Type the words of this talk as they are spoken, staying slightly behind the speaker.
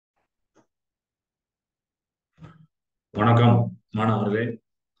வணக்கம் மாணவர்களே.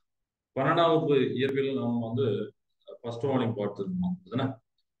 12வது வகுப்பு இயற்பியல் நம்ம ஃபர்ஸ்ட் வால்யூம் பார்த்துருந்தோம் அதுதானே.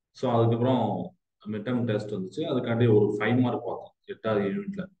 ஸோ அதுக்கப்புறம் மிட் டேர்ம் டெஸ்ட் வந்துச்சு, அதுக்காண்டி ஒரு 5 மார்க் பார்த்தோம் 8வது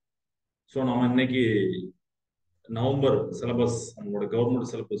யூனிட்ல. ஸோ நம்ம இன்னைக்கு நவம்பர் சிலபஸ், நம்மளோட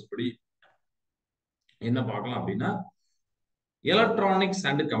கவர்மெண்ட் சிலபஸ் படி என்ன பார்க்கலாம் அப்படின்னா, எலக்ட்ரானிக்ஸ்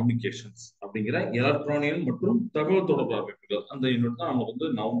அண்ட் கம்யூனிகேஷன்ஸ் அப்படிங்கிற எலக்ட்ரானியல் மற்றும் தகவல் தொடர்பு அமைப்புகள் அந்த யூனிட் தான்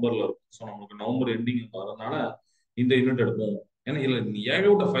நமக்கு நவம்பர்ல இருக்கும். ஸோ நமக்கு நவம்பர் எண்டிங் வரதுனால இந்த யூனிட் எடுப்போம். ஏன்னா இதுல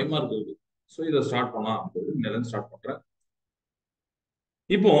ஏகப்பட்ட 5 மார்க் இருக்கு. ஸோ இதை ஸ்டார்ட் பண்ணலாம் அப்படின்னு ஸ்டார்ட் பண்றேன்.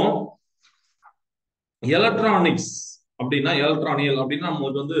 இப்போ எலக்ட்ரானிக்ஸ் அப்படின்னா, எலக்ட்ரானியல் அப்படின்னா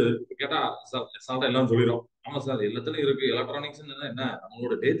நம்மளுக்கு கேட்டா சார் எல்லாம் சொல்லிடும். ஆமா சார், எல்லாத்துலயும் இருக்கு. எலக்ட்ரானிக்ஸ் என்ன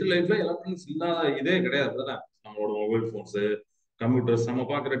நம்மளோட டே டு லைஃப்ல எலக்ட்ரானிக்ஸ் இல்லாத இதே கிடையாது தானே. நம்மளோட மொபைல் போன்ஸ், கம்ப்யூட்டர்ஸ், நம்ம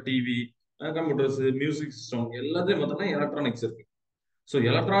பாக்குற டிவி, கம்ப்யூட்டர்ஸ், மியூசிக் சிஸ்டம் எல்லாத்தையும் பார்த்தோம்னா எலக்ட்ரானிக்ஸ் இருக்கு. ஸோ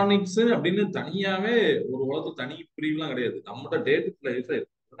எலக்ட்ரானிக்ஸ் அப்படின்னு தனியாவே ஒரு உலகத்து தனி பிரிவுலாம் கிடையாது, நம்மளோட டே டு லைஃப்ல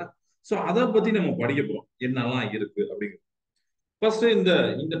இருக்கு. ஸோ அதை பத்தி நம்ம படிக்க போறோம், என்னெல்லாம் இருக்கு அப்படிங்கிறது. ஃபர்ஸ்ட் இந்த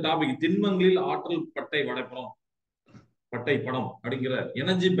இந்த டாபிக் திண்மங்களில் ஆற்றல் பட்டை வரைபடம், பட்டை படம் அப்படிங்கிற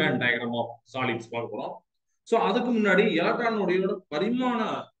energy pant diagram of solids பார்க்க போறோம். ஸோ அதுக்கு முன்னாடி எலக்ட்ரானுடைய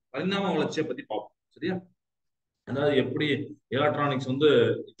பரிணாம வளர்ச்சியை பத்தி பார்ப்போம். சரியா? அதாவது எப்படி எலக்ட்ரானிக்ஸ்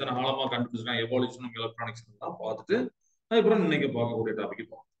இத்தனை காலமா கண்டுபிடிச்சிருக்காங்க, எவால்யூஷன் ஆஃப் எலக்ட்ரானிக்ஸ் தான் பார்த்துட்டு அதுக்கப்புறம் இன்னைக்கு பார்க்கக்கூடிய டாபிக்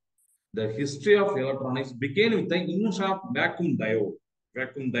பார்ப்போம். The history of electronics began with the invention of vacuum diode.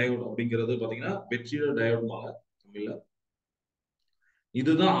 Vacuum diode அப்படிங்கிறது பாத்தீங்கன்னா வெற்றிட டயோடு தமிழ்ல.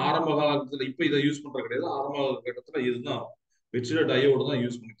 இதுதான் ஆரம்ப காலத்துல, இப்ப இதை யூஸ் பண்றது கிடையாது. ஆரம்ப காலகட்டத்துல இதுதான் வெற்றிட டயோடு தான்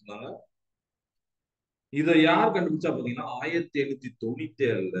யூஸ் பண்ணிட்டு இருந்தாங்க. இதை யார் கண்டுபிடிச்சா பாத்தீங்கன்னா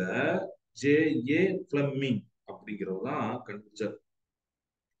 1897ல ஜே.ஏ. பிளெமிங் அப்படிங்கிறவர் தான் கண்டுபிடிச்சார்.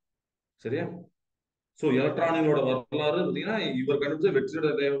 சரியா? சோ எலக்ட்ரானிக்கோட வரலாறு பாத்தீங்கன்னா இவர் கண்டுபிடிச்ச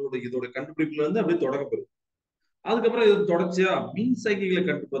வெற்றிட டயோடு இதோட கண்டுபிடிப்புல இருந்து அப்படியே தொடங்கப்படுது. அதுக்கப்புறம் இது தொடர்ச்சியா மின் சைக்கிகளை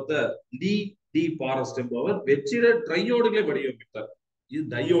கண்டுபிடித்த டி பாரஸ்ட் என்பவர் வெற்றிட ட்ரையோடுகளை வடிவமைத்தார். இது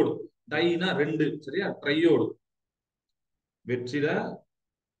டையோடு, டைனா 2, சரியா? ட்ரையோடு, வெற்றிட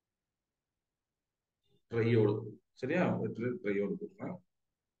ட்ரையோடு, சரியா? வெற்றிட ட்ரையோடு.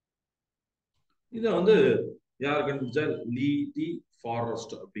 இத யார் கண்டுபிடிச்சார்? டி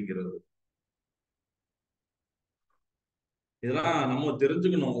ஃபாரஸ்ட் அப்படிங்கிறது. இதெல்லாம் நம்ம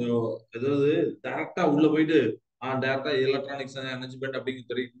தெரிஞ்சுக்கணும். அதாவது டைரக்டா உள்ள போயிட்டு டைரக்டா எலக்ட்ரானிக்ஸ் மேனேஜ்மெண்ட்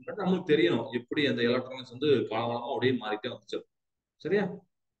அப்படிங்கிறது தெரியும், நமக்கு தெரியணும் எப்படி அந்த எலக்ட்ரானிக்ஸ் காலகாலமா அப்படியே மாறிட்டே வந்துச்சு. சரியா?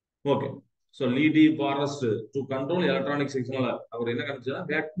 Okay. So லீடி forest to control electronic signal அவர் என்ன கண்டுபிடிச்சா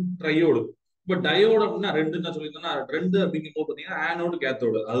வேக்யூம் ட்ரையோடு. இப்போ டயோடு அப்படின்னா 2 சொல்லியிருந்தோம்னா 2 அப்படிங்கும்போது பார்த்தீங்கன்னா ஆனோடு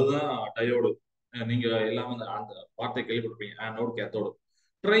கேத்தோடு, அதுதான் டயோடு. நீங்க எல்லாம் அந்த வார்த்தை கேள்விப்பட்டிருப்பீங்க, ஆனோடு கேத்தோடு.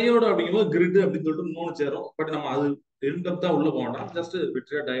 ட்ரையோடு அப்படிங்கும்போது கிரிட் அப்படின்னு சொல்லிட்டு 3 சேரும். பட் நம்ம அது இன்டெப்தா உள்ள போனா ஜஸ்ட்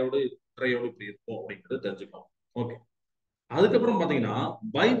விட்ரியா டயோடு ட்ரையோடு இப்படி இருக்கும் அப்படிங்கிறது தெரிஞ்சுக்கலாம். ஓகே. அதுக்கப்புறம் பாத்தீங்கன்னா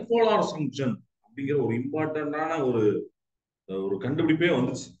பைபோலார் ஜங்ஷன் அப்படிங்கிற ஒரு இம்பார்ட்டன்டான ஒரு ஒரு கண்டுபிடிப்பே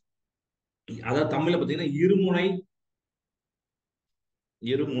வந்துச்சு. அதாவது தமிழ்ல பாத்தீங்கன்னா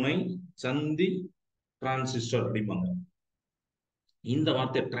இருமுனை சந்தி டிரான்சிஸ்டர் அப்படிம்பாங்க. இந்த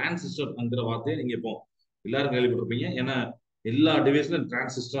வார்த்தை டிரான்சிஸ்டர் வார்த்தையை நீங்க இப்போ எல்லாரும் கேள்விப்பட்டிருப்பீங்க, ஏன்னா எல்லா டிவைஸ்லயும்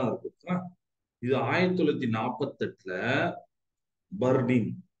டிரான்சிஸ்டர் இருக்கு. இது 1948ல பர்டின்,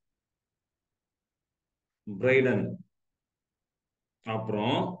 பிரைடன்,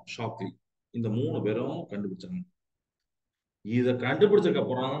 அப்புறம் ஷாக்லி, இந்த 3 பேரும் கண்டுபிடிச்சாங்க. இதை கண்டுபிடிச்சதுக்கு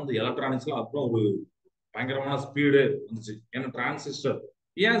அப்புறம் தான் இந்த எலக்ட்ரானிக்ஸ்ல அப்புறம் ஒரு பயங்கரமான ஸ்பீடு வந்துச்சு. ஏன்னா டிரான்சிஸ்டர்,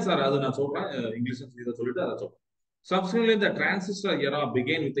 ஏன் சார் அது நான் சொல்றேன் இங்கிலீஷ் இதை சொல்லிட்டு அதை சொல்றேன். Subsequently, the transistor era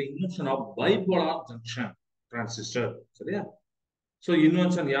began with the invention of bipolar junction transistor. சரியா? சோ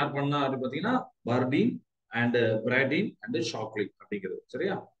இன்வென்ஷன் யார் பண்ணா அப்படின்னு பாத்தீங்கன்னா பர்டின் அண்ட் பிரைடின் அண்ட் ஷாக்லி அப்படிங்கிறது.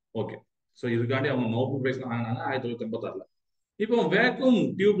 சரியா? ஓகே. சோ இதுக்காண்டி அவங்க நோபல் பிரைஸ் வாங்கினாங்க 1986ல. இப்போ வேக்யூம்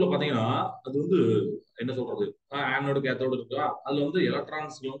டியூப்ல பாத்தீங்கன்னா அது என்ன சொல்றது, ஆனோடு கேத்தோடு இருக்கா, அதுல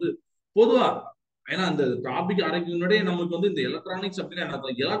எலக்ட்ரானிக்ஸ்ல பொதுவா, ஏன்னா அந்த டாபிக் ஆரம்பிக்க முன்னாடியே நமக்கு இந்த எலக்ட்ரானிக்ஸ் அப்படின்னா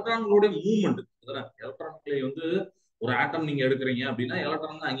என்ன, எலக்ட்ரான்களுடைய மூவ்மெண்ட். எலக்ட்ரான்களை ஒரு ஆட்டம் நீங்க எடுக்கிறீங்க அப்படின்னா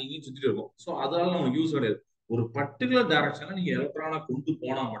எலக்ட்ரான் அங்க இங்கேயும் சுத்திட்டு இருக்கும். ஸோ அதனால நமக்கு யூஸ் கிடையாது. ஒரு பர்டிகுலர் டைரக்ஷன்ல நீங்க எலக்ட்ரானை கொண்டு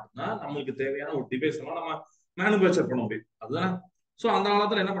போனா மட்டும்தான் நம்மளுக்கு தேவையான ஒரு டிவைஸ் எல்லாம் நம்ம மேனுபேக்சர் பண்ண முடியும். அதுதான். ஸோ அந்த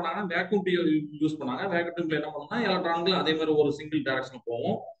காலத்துல என்ன பண்ணாங்க, வேக்யூம் டியூப் யூஸ் பண்ணாங்க. வேக்யூம் டியூப்ல என்ன பண்ணா எலக்ட்ரான்கள் அதே மாதிரி ஒரு சிங்கிள் டைரக்ஷன்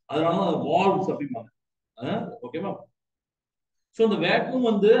போகும். அதனால வால்வ்ஸ் அப்படிம்பாங்க. ஓகேவா? சோ அந்த வேக்யூம்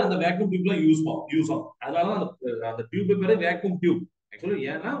அந்த வேக்யூம் டியூப்ல யூஸ் ஆகும். அதனால அந்த டியூப் பேரு வேக்யூம் டியூப். ஆக்சுவலி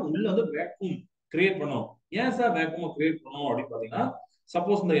ஏன்னா உள்ள வேக்யூம் கிரியேட் பண்ணும். ஏன் சார் வேக்யூம் கிரியேட் பண்ணும் அப்படின்னு பாத்தீங்கன்னா,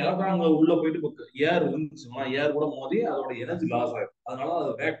 சப்போஸ் இந்த எலக்ட்ரான்கள் உள்ள போயிட்டு ஏர் இருந்துச்சுன்னா ஏர் கூட மோதி அதோட எனர்ஜி லாஸ் ஆயிடும். அதனால அது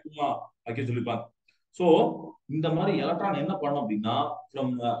வேக்யூமா வைக்க சொல்லிப்பாங்க. சோ இந்த மாதிரி எலக்ட்ரான் என்ன பண்ணும் அப்படின்னா,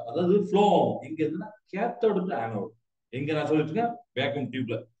 அதாவது ஃப்ளோ ஆகும். இங்க இருந்துன்னா கேத்தோடு டு ஆனோடு. எங்க நான் சொல்லிட்டு இருக்கேன் வேக்யூம்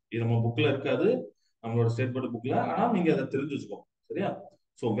டியூப்ல. இது நம்ம புக்ல இருக்காது, நம்மளோட ஸ்டேட்மெண்ட் புக்ல. ஆனா நீங்க அதை தெரிஞ்சு வச்சுக்கோங்க. சரியா?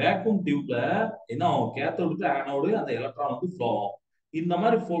 சோ வேக்யூம் டியூப்ல என்ன ஆகும்? கேத்தோடு ஆனோடு அந்த எலக்ட்ரான் வந்து ஃப்ளோ ஆகும். இந்த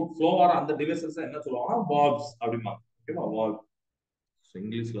மாதிரி ஃப்ளோ ஆற அந்த டிவைசஸ் என்ன சொல்லுவாங்கன்னா வால்வ்ஸ் அப்படிம்பாங்க. ஓகேவா? வால்வ்.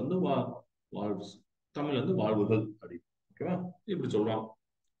 இங்கிலீஷ்ல வந்து வால்வ்ஸ், தமிழ்ல வந்து வாழ்வுகள் அப்படி. ஓகேவா? இப்படி சொல்றாங்க.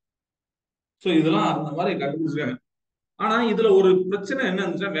 சோ இதெல்லாம் அந்த மாதிரி கண்டுபிடிச்சிருக்காங்க. ஆனா இதுல ஒரு பிரச்சனை என்ன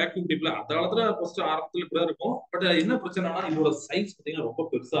இருந்துச்சுன்னா வேக்யூம் டியூப்ல அந்த காலத்துல ஃபர்ஸ்ட் ஆரம்பத்துல இப்படிதான் இருக்கும். பட் என்ன பிரச்சனைனா இதோட சைஸ் பாத்தீங்கன்னா ரொம்ப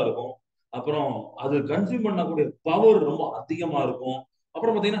பெருசா இருக்கும். அப்புறம் அது கன்சியூம் பண்ணக்கூடிய பவர் ரொம்ப அதிகமா இருக்கும்.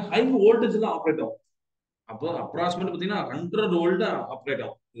 அப்புறம் பாத்தீங்கன்னா ஹை வோல்டேஜ் தான் ஆப்ரேட் ஆகும். அப்போ அப்ராக்சிமேட் பாத்தீங்கன்னா 100 வோல்ட் ஆப்ரேட்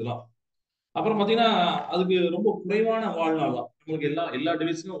ஆகும் இதெல்லாம். அப்புறம் பாத்தீங்கன்னா அதுக்கு ரொம்ப குறைவான வாழ்நாள் தான். நமக்கு எல்லா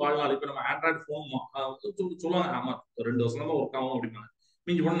டிவைஸுக்கும் வாழ்நாள். இப்ப நம்ம ஆண்ட்ராய்டு போன் சொல்லுவாங்க, ஆமா 2 வருஷம் தான் ஒர்க் ஆகும் அப்படின்னா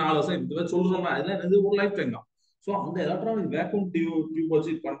மிஞ்சி போன 4 வருஷம் இதுவே சொல்றோம். அதெல்லாம் இது ஒரு லைஃப் டைம் தான். ஸோ அந்த எலக்ட்ரானிக் வேக்யூம் டியூப்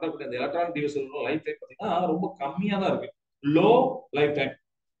வச்சு பண்றக்கூடிய அந்த எலக்ட்ரானிக் டிவைஸ் லைஃப் டைம் பாத்தீங்கன்னா ரொம்ப கம்மியா தான் இருக்கு. Low life time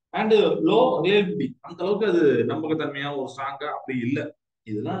and low reliability. அந்த அளவுக்கு அது நம்பகத்தன்மையா ஒரு ஸ்ட்ராங்கா அப்படி இல்லை.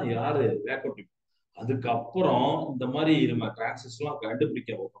 இதெல்லாம் யாரு? Vacuum tube. அதுக்கப்புறம் இந்த மாதிரி நம்ம டிரான்சிஸ்டர்லாம்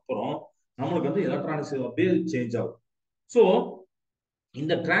கண்டுபிடிக்கிறதுக்கு அப்புறம் நம்மளுக்கு வந்து எலக்ட்ரானிக்ஸ் அப்படியே சேஞ்ச் ஆகும். ஸோ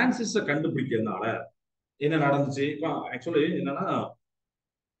இந்த டிரான்சிஸ்டர் கண்டுபிடிக்கிறதுனால என்ன நடந்துச்சு? இப்போ ஆக்சுவலி என்னன்னா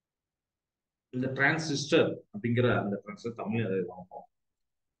இந்த டிரான்சிஸ்டர் அப்படிங்கிற அந்த டிரான்சிஸ்டர் தமிழ் அதை வாங்குவோம்.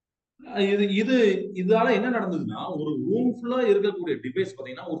 இது இது இதால என்ன நடந்ததுன்னா ஒரு ரூம் ஃபுல்லா இருக்கக்கூடிய டிவைஸ்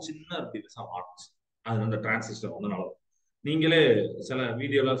பாத்தீங்கன்னா ஒரு சின்ன டிவைஸா மாறுச்சு. அது அந்த டிரான்சிஸ்டர் வந்தனால. நீங்களே சில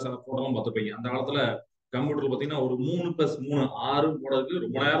வீடியோல சில போட்டோலாம் பார்த்துப்பீங்க. அந்த காலத்துல கம்ப்யூட்டர் பாத்தீங்கன்னா ஒரு 3+3 6 போடுறதுக்கு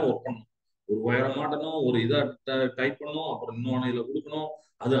ரொம்ப நேரம் ஒர்க் பண்ணணும். ஒரு ஒயரை மாட்டணும், ஒரு இதை டைப் பண்ணணும், அப்புறம் இன்னொன்னு இதுல கொடுக்கணும்.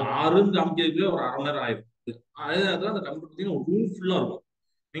 அது 6ன்னு காமிக்கிறதுக்கு ஒரு அரை மணி நேரம் ஆயிடும். அதே நேரத்துல அந்த கம்ப்யூட்டர் பாத்தீங்கன்னா ஒரு ரூம் ஃபுல்லா இருக்கும்.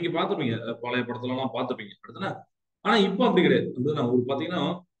 நீங்க பாத்துப்பீங்க, பழைய படத்துல எல்லாம் பாத்துப்பீங்க. அடுத்தனா ஆனா இப்ப அப்படி கிடையாது. வந்து நான் ஒரு பாத்தீங்கன்னா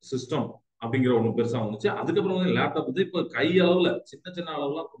சிஸ்டம் அப்படிங்கிற ஒண்ணு பெருசா வந்துச்சு. அதுக்கப்புறம் வந்து லேப்டாப் வந்து இப்ப கை அளவுல சின்ன சின்ன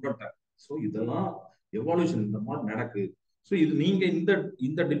அளவுல கொண்டு வந்துட்டாங்க. சோ இதெல்லாம் எவால்யூஷன் இந்த மாதிரி நடக்குது. சோ இது நீங்க இந்த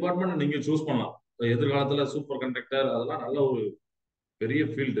இந்த டிபார்ட்மெண்ட் நீங்க சூஸ் பண்ணலாம். இப்ப எதிர்காலத்துல சூப்பர் கண்டக்டர் அதெல்லாம் நல்ல ஒரு பெரிய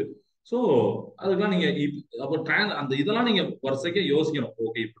ஃபீல்டு. சோ அதுக்கெல்லாம் நீங்க அப்போ அந்த இதெல்லாம் நீங்க வரிசைக்கே யோசிக்கணும்.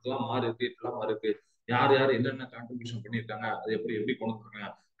 ஓகே இப்படிலாம் மாறி இருக்கு, இப்படிலாம் மாறி இருக்கு. யார் யார் என்னென்ன கான்ட்ரிபியூஷன் பண்ணியிருக்காங்க, அது எப்படி எப்படி கொண்டு வந்தாங்க,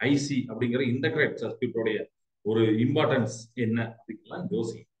 ஐசி அப்படிங்கிற இன்டகிரேட் சர்க்யூட்டோடைய ஒரு இம்பார்ட்டன்ஸ் என்ன அப்படிங்கலாம்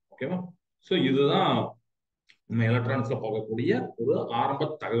யோசிக்கணும். ஓகேவா? சோ இதுதான் நம்ம எலக்ட்ரானிக்ஸ்ல பார்க்கக்கூடிய ஒரு ஆரம்ப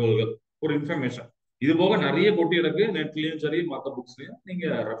தகவல்கள், ஒரு இன்ஃபர்மேஷன். இது போக நிறைய கொட்டி இருக்கு நெட்லயும் சரி மற்ற புக்ஸ்லயும் நீங்க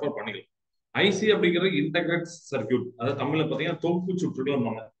ரெஃபர் பண்ணிக்கலாம். ஐசி அப்படிங்கிறது இன்டகிரேட் சர்க்யூட், அதாவது தமிழ்ல பாத்தீங்கன்னா தொகுப்பு சுற்றுகள்.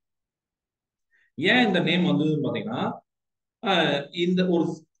 ஏன் இந்த நேம் வந்து பாத்தீங்கன்னா இந்த ஒரு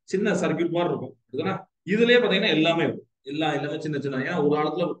சின்ன சர்க்யூட் மாதிரி இருக்கும். இதுனா இதுலயே பாத்தீங்கன்னா எல்லாமே இருக்கும். எல்லாமே சின்ன சின்ன. ஏன்னா ஒரு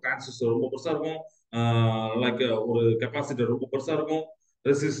காலத்துல டிரான்சிஸ்டர் ரொம்ப பெருசா இருக்கும், லைக் ஒரு கெப்பாசிட்டர் ரொம்ப பெருசா இருக்கும்,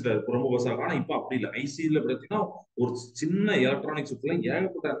 ரெசிஸ்டர் ரொம்ப பெருசா இருக்கும். ஆனா இப்ப அப்படி இல்லை. ஐசியில பாத்தீங்கன்னா ஒரு சின்ன எலக்ட்ரானிக் சுற்றுல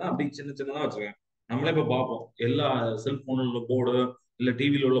ஏகப்பட்ட அப்படி சின்ன சின்னதா வச்சிருக்காங்க. நம்மளே இப்ப பார்ப்போம் எல்லா செல்போன்ல உள்ள போர்டு இல்ல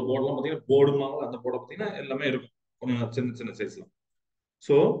டிவில உள்ள போர்டுலாம் பாத்தீங்கன்னா போர்டுமாங்க அந்த போர்டை பாத்தீங்கன்னா எல்லாமே இருக்கும் கொஞ்சம் சின்ன சின்ன சைஸ்ல.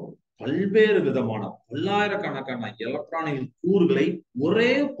 சோ பல்வேறு விதமான பல்லாயிரக்கணக்கான எலக்ட்ரானிக் கூறுகளை ஒரே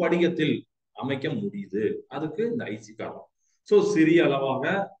படிகத்தில் அமைக்க முடியுது. அதுக்கு இந்த ஐசி காரணம். சோ சிறிய அளவாக,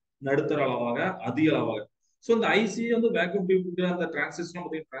 நடுத்தர அளவாக, அதிக அளவாக. சோ இந்த ஐசி வந்து வேக்யூம் டியூப் அந்த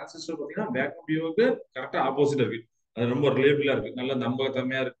டிரான்சிஸ்டர் பாத்தீங்கன்னா வேக்யூம் டியூபுக்கு கரெக்டா ஆப்போசிட் இருக்கு. அது ரொம்ப ரிலேபிளா இருக்கு, நல்ல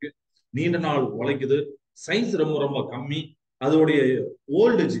நம்பகத்தன்மையா இருக்கு, நீண்ட நாள் உழைக்குது, சைஸ் ரொம்ப ரொம்ப கம்மி. அதோடைய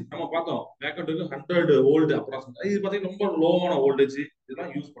வோல்டேஜ் நம்ம பார்த்தோம் வேக்கெட்டுக்கு 100 வோல்ட் அப்ராக்சிமேட். இது பாத்தீங்கன்னா ரொம்ப லோவான வோல்டேஜ்.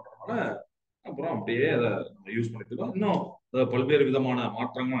 இதெல்லாம் யூஸ் பண்றதுனால அப்புறம் அப்படியே அதை நம்ம யூஸ் பண்ணிட்டு இருக்கோம். இன்னும் பல்வேறு விதமான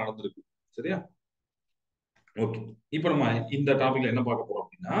மாற்றங்கள் நடந்திருக்கு. சரியா? ஓகே. இப்ப நம்ம இந்த டாபிக்ல என்ன பார்க்க போறோம்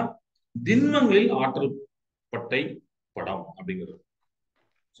அப்படின்னா திண்மங்களில் ஆற்றல் பட்டை படம் அப்படிங்கிறது.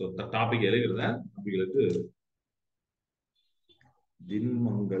 சோ இந்த டாபிக் எழுதுகிறத நம்பிகளுக்கு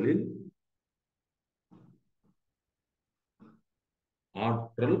திண்மங்களில்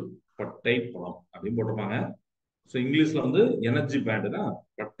ஆற்றல் பட்டை படம் அப்படின்னு போட்டிருப்பாங்க. ஸோ இங்கிலீஷ்ல வந்து எனர்ஜி பேண்டுனா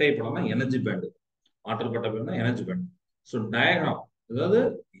பட்டை படம்னா எனர்ஜி பேண்டு, ஆற்றல் பட்டை பேண்ட்னா எனர்ஜி பேண்ட். ஸோ டயக்ராம், அதாவது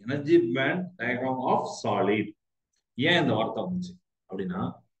energy pant diagram of solid. ஏன் இந்த வார்த்தை வந்துச்சு அப்படின்னா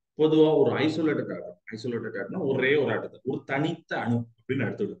பொதுவா ஒரு ஐசோலேட்டட் ஆட்டம் ஒரே ஒரு ஆட்டத்தை ஒரு தனித்த அணு அப்படின்னு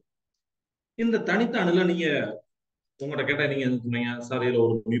எடுத்துடும். இந்த தனித்த அணுல நீங்க உங்கள்கிட்ட கேட்டா நீங்க என்ன சொன்னீங்க? சார் இதுல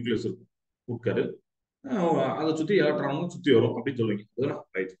ஒரு நியூக்ளியஸ் இருக்கும், உட்கரு, அதை சுத்தி எலக்ட்ரானும் சுத்தி வரும் அப்படின்னு சொல்லுவீங்க.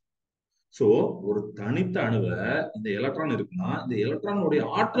 ரைட். சோ ஒரு தனித்த அணுவை இந்த எலக்ட்ரான் இருக்குன்னா இந்த எலக்ட்ரானுடைய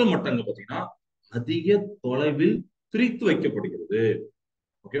ஆற்றல் மட்டங்கள் பாத்தீங்கன்னா அதிக தொலைவில் பிரித்து வைக்கப்படுகிறது.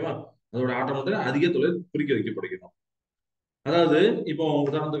 ஓகேவா? அதோட ஆற்றல் மட்டம் அதிக தொலைவில் பிரிக்க வைக்கப்படுகிறது. அதாவது இப்போ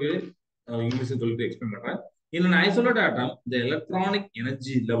உதாரணத்துக்கு இங்கிலீஷ் சொல்லிட்டு எக்ஸ்பிளைன் பண்றேன். In an isolated atom, the electronic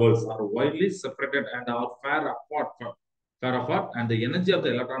energy levels are widely separated and are far apart, and the energy of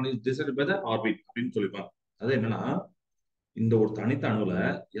the electron is decided by the orbit அப்படின்னு சொல்லிப்பாங்க. அது என்னன்னா, இந்த ஒரு தனித்த அணுல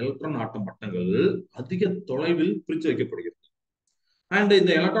எலக்ட்ரான் ஆட்டம் மட்டங்கள் அதிக தொலைவில் பிரிச்சு வைக்கப்படுகிறது. அண்ட்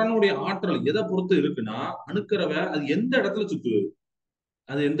இந்த எலக்ட்ரானுடைய ஆற்றல் எதை பொறுத்து இருக்குன்னா, அணுக்கரவை அது எந்த இடத்துல சுத்துது,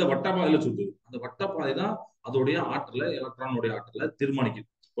 அது எந்த வட்டப்பாதையில சுத்துது, அந்த வட்டப்பாதை தான் அதோடைய ஆற்றலை, எலக்ட்ரானுடைய ஆற்றலை தீர்மானிக்குது.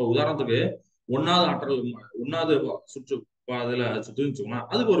 இப்போ உதாரணத்துக்கு ஒன்னாவது சுற்று பாதையில சுத்துன்னு சொன்னா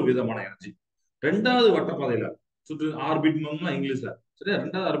அதுக்கு ஒரு விதமான எனர்ஜி. ரெண்டாவது வட்டப்பாதையில சுற்று ஆர்பிட் இங்கிலீஷ்ல, சரியா?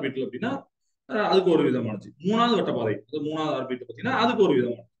 ரெண்டாவது ஆர்பிட்ல அப்படின்னா அதுக்கு ஒரு விதமான எனர்ஜி. மூணாவது வட்டப்பாதை, மூணாவது ஆர்பிட் பார்த்தீங்கன்னா அதுக்கு ஒரு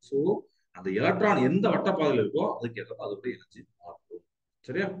விதமான. சோ அந்த எலக்ட்ரான் எந்த வட்டப்பாதையில இருக்கோ அதுக்கு ஏற்ப அதோடைய எனர்ஜி மாறும்.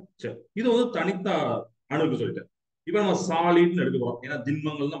 சரியா? சரி, இது வந்து தனித்த அணுக்கு சொல்லிட்டேன். இப்ப நம்ம சாலிட்னு எடுக்க போறோம், ஏன்னா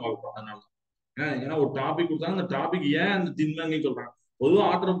திண்மங்கள் தான் பார்க்க போறோம். அதனால ஏன்னா ஒரு டாபிக் கொடுத்தாங்க, அந்த டாபிக் ஏன் அந்த திண்மங்கள் சொல்றாங்க, பொதுவாக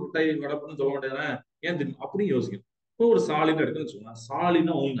ஆற்றல் முட்டை வடப்புன்னு சொல்ல மாட்டேங்க, ஏன் திண்மம் அப்படின்னு யோசிக்கணும். இப்போ ஒரு சாலிட் எடுக்குன்னு சொன்னா,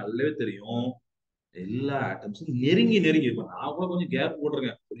 சாலிட்னா உங்களுக்கு நல்லாவே தெரியும், எல்லா ஆட்டம்ஸும் நெருங்கி நெருங்கி இருக்கும். நான் கூட கொஞ்சம் கேப்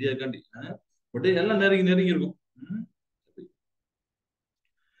போட்டிருக்கேன் புரியாதுக்காண்டி, பட் எல்லாம் நெருங்கி நெருங்கி இருக்கும்.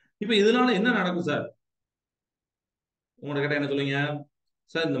 இப்ப இதனால என்ன நடக்கும் சார் உங்களோட கேட்ட என்ன சொல்லுங்க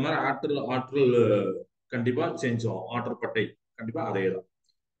சார்? இந்த மாதிரி ஆற்றல் ஆற்றல் கண்டிப்பா சேஞ்ச் ஆகும், ஆற்றல் பட்டை கண்டிப்பா அதே தான்.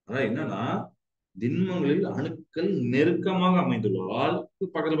 அதான் என்னன்னா, திண்மங்களில் அணுக்கள் நெருக்கமாக அமைந்துள்ளதால்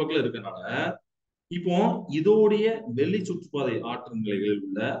பக்கத்துல பக்கத்துல இருக்கனால இப்போ இதோடைய வெள்ளி சுற்றுப்பாதை ஆற்றல் நிலைகளில்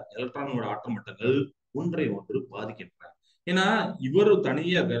உள்ள எலக்ட்ரானோட ஆற்றல் மட்டங்கள் ஒன்றை ஒன்று பாதிக்கின்றன. ஏன்னா இவர்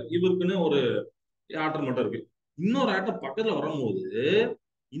தனியா இவருக்குன்னு ஒரு ஆற்றல் மட்டம் இருக்கு, இன்னொரு ஆட்டம் பக்கத்துல வரும்போது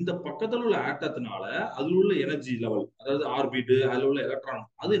இந்த பக்கத்துல உள்ள ஆட்டத்தினால அதுல உள்ள எனர்ஜி லெவல், அதாவது ஆர்பிட், அதுல உள்ள எலக்ட்ரான்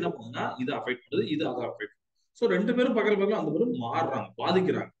அது என்ன பண்ணுதுன்னா இது அஃபெக்ட் பண்ணுது, இது அதை அஃபெக்ட். சோ ரெண்டு பேரும் பக்கத்துல பக்கத்துல அந்த பேரும் மாறுறாங்க,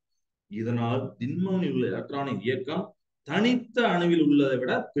 பாதிக்கிறாங்க. இதனால் திண்மங்களில் உள்ள எலக்ட்ரானிக் இயக்கம் தனித்த அணுவில் உள்ளதை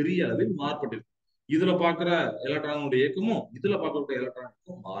விட பெரிய அளவில் மாறுபட்டிருக்கு. இதுல பாக்குற எலக்ட்ரானுடைய இயக்கமும் இதுல பார்க்கக்கூடிய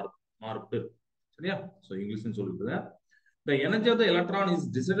எலக்ட்ரானுக்கும் மாறுபட்டு. சரியா? சோ இங்கிலீஷ் சொல்லிட்டு, the energy of the electron is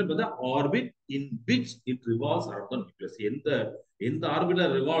decided by the orbit in which it revolves around the nucleus. எந்த ஆர்பிட்ல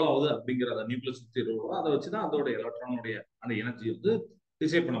ரிவால்வ் ஆகுது அப்படிங்கிற அந்த நியூக்ளியஸ் சுத்தி ரிவால்வ், அதை வச்சுதான் அதோட எலக்ட்ரானுடைய அந்த எனர்ஜி வந்து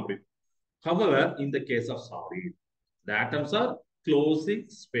டிசைட் பண்ண முடியும். However, in the case of solid, the atoms are closing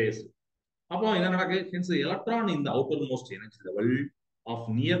space. அப்போ என்ன நடக்குது? Hence, the electron in the outermost energy level of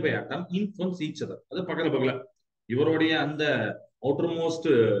nearby atom influence each other. அது பக்கத்துல பக்கத்துல இவருடைய அந்த outermost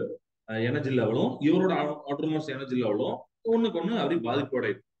எனர்ஜி லெவலும் இவரோட outermost எனர்ஜி லெவலும் ஒண்ணுக்கு ஒண்ணு அப்படி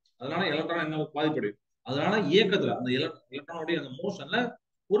பாதிப்படையுது. அதனால எலக்ட்ரான் என்ன பாதிப்படையுது, அதனால இயக்கத்துல அந்த எலக்ட்ரானுடைய அந்த மோஷன்ல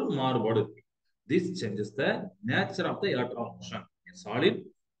ஒரு மாறுபாடு இருக்கு. This changes the nature of the electron motion in solid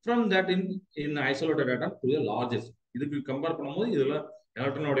from that in isolated atom to the largest. இதுக்கு கம்பேர் பண்ணும்போது இதுல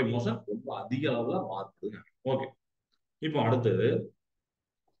எலக்ட்ரானோட மோஷன் ரொம்ப அதிக அளவுல மாறுபடுது. ஓகே, இப்போ அடுத்து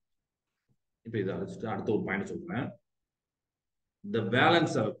இதை அழைச்சிட்டு அடுத்த ஒரு பாயிண்ட் சொல்றேன். இந்த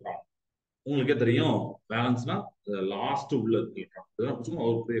பேலன்ஸ் எலக்ட்ரான் உங்களுக்கே தெரியும், பேலன்ஸ்னா லாஸ்ட் உள்ள எலக்ட்ரான் சும்மா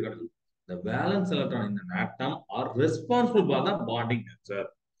ஒரு பெரிய கடல். இந்த பேலன்ஸ் எலக்ட்ரான் இந்த ஆட்டம் are responsible for the bonding nature.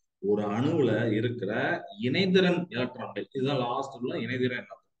 ஒரு அணுவுல இருக்கிற இணைதிறன் எலக்ட்ரான்கள், இதுதான் லாஸ்ட் உள்ள இணைதிறன்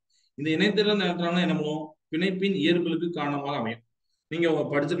எலக்ட்ரான். இந்த இணைதிறன் எலக்ட்ரான் என்ன பண்ணும், பிணைப்பின் இயற்பியலுக்கு காரணமாக அமையும். நீங்க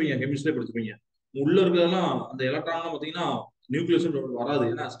படிச்சிருப்பீங்க, கெமிஸ்ட்ரி படிச்சிருப்பீங்க, உள்ள இருக்கிறதெல்லாம் அந்த எலக்ட்ரான் பாத்தீங்கன்னா நியூக்ளியஸ் வராது,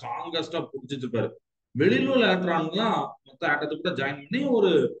 ஏன்னா ஸ்ட்ராங்கஸ்டா பிடிச்சி வச்சிருப்பாரு. வெளியில உள்ள எலக்ட்ரான்லாம் மொத்த ஆட்டத்துக்கு கூட ஜாயின் பண்ணி ஒரு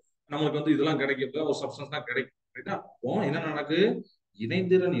நம்மளுக்கு வந்து இதெல்லாம் கிடைக்கிறது, ஒரு சப்ஸ்டன்ஸ் தான் கிடைக்கும். ரைட்டா? அப்போ என்ன நடக்கு,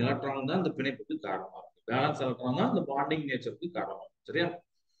 இணைதிறன் எலக்ட்ரான் தான் இந்த பிணைப்புக்கு காரணமா இருக்கு, பேலன்ஸ் எலக்ட்ரான் தான் இந்த பாண்டிங் நேச்சருக்கு காரணமா இருக்கு. சரியா?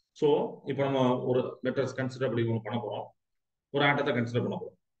 சோ இப்போ நம்ம ஒரு லெட்டர்ஸ் கன்சிடர் அப்படி பண்ண போறோம், ஒரு ஆட்டத்தை கன்சிடர் பண்ண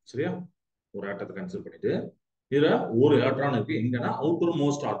போறோம். சரியா? ஒரு ஆட்டத்தை கன்சிடர் பண்ணிட்டு இதுல ஒரு எலக்ட்ரான் இருக்கு எங்கன்னா அவுட்டர்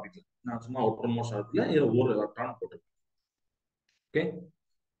மோஸ்ட் ஆர்பிட்ல, நான் சும்மா அவுட்டர் மோஸ்ட் ஆர்பிட்ல இதுல ஒரு எலக்ட்ரான் போட்டிருக்கேன். ஓகே,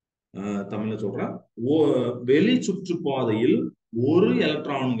 தமிழ்ல சொல்றேன். வெளி சுற்றுப்பாதையில் ஒரு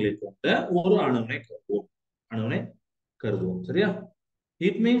எலக்ட்ரான்களை கொண்ட ஒரு அணுவினை கருதுவோம். சரியா?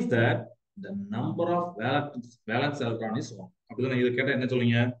 It means that the number of valence electron is 1. அப்படிதான் இதை கேட்டா என்ன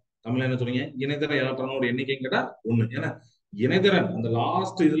சொல்லுங்க, தமிழ்ல என்ன சொல்லுங்க, இணைதிறன் எலக்ட்ரானோட எண்ணிக்கைன்னு கேட்டா 1. ஏன்னா இணைதிறன் அந்த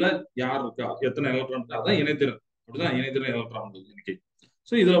லாஸ்ட் இதுல யார் இருக்கா, எத்தனை எலக்ட்ரான் இருக்கா, அதான் இணைதிறன். அப்படிதான் இணைதிறன் எலக்ட்ரான் எண்ணிக்கை.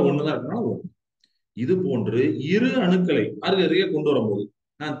 சோ இதுல 1 தான் இருக்குன்னா 1. இது போன்று இரு அணுக்களை அருகருகே கொண்டு வரும்போது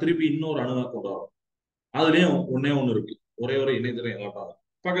நான் திருப்பி இன்னொரு அணுவை கொண்டு வரோம், அதுலயும் ஒன்னே ஒண்ணு இருக்கு, ஒரே ஒரு இணைதிறன் எலக்ட்ரான்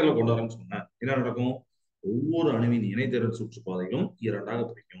பக்கத்துல கொண்டு வரேன்னு சொன்னேன். என்ன நடக்கும், ஒவ்வொரு அணுவின் இணைதிறன் சுற்றுப்பாதையும் 2ஆக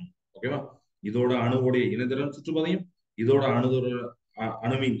பிரிக்கும். ஓகேவா? இதோட அணுவுடைய இணைதிறன் சுற்றுப்பாதையும் இதோட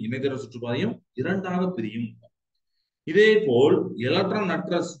அணுவின் இணைதிறன் சுற்றுப்பாதையும் 2ஆக பிரியும். இதே போல் எலக்ட்ரான்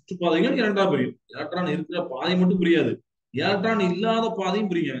அற்ற சுற்றுப்பாதையும் 2ஆக பிரியும். எலக்ட்ரான் இருக்கிற பாதை மட்டும் பிரியாது, எலக்ட்ரான் இல்லாத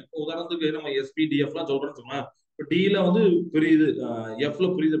பாதையும் பிரியும். உதாரணத்துக்கு நம்ம எஸ்பி டிஎஃப் எல்லாம் சொல்றோம்னு சொன்னா, இப்ப டில வந்து பிரியுது, எஃப்ல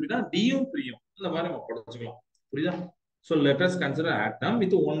பிரியுது அப்படின்னா டியும் பிரியும். இந்த மாதிரி நம்ம படிச்சுக்கலாம். புரியுதா? So let us consider atom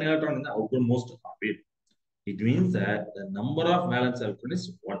with one electron in the outermost orbit. It means that the number of valence electron is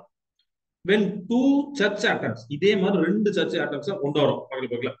 1. When two such atoms, இதே மாதிரி ரெண்டு such atoms கொண்டு வரோம்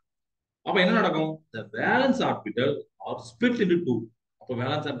பக்கத்துல. அப்ப என்ன நடக்கும்? The valence orbital are split into two. அப்ப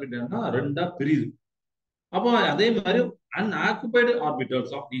valence orbital ரெண்டா பிரியுது. அப்போ அதே மாதிரி அன்ஆக்குபைடு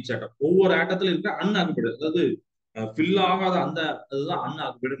ஆர்பிட்டல்ஸ் ஆஃப் ஈச் ஆட்டம், ஒவ்வொரு ஆட்டத்துல இருக்க அன்ஆக்குபைடு, அதாவது ஃபில் ஆகாத அந்த அதுதான்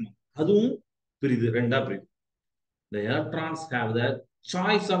அன்ஆக்குபைடு, அதுவும் பிரியுது, ரெண்டா பிரியுது. The electrons have the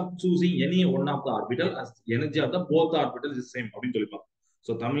choice of choosing any one of the orbital as energy of the both orbitals is same அப்படின்னு சொல்லிக்கலாம்.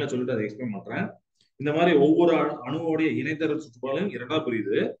 ஸோ தமிழ்ல சொல்லிட்டு அதை எக்ஸ்பிளைன் பண்றேன். இந்த மாதிரி ஒவ்வொரு அணுவோடைய இணைத்தர சுற்றுப்பாதையும் இரண்டா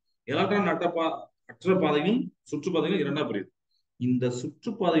பிரியுது. எலக்ட்ரான் அற்ற பாதையும் சுற்றுப்பாதையும் இரண்டா பிரியுது. இந்த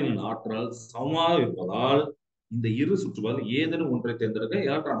சுற்றுப்பாதைகளின் ஆற்றல் சமமாக இருப்பதால் இந்த இரு சுற்றுப்பாதை ஏதேனும் ஒன்றை தேர்ந்தெடுக்க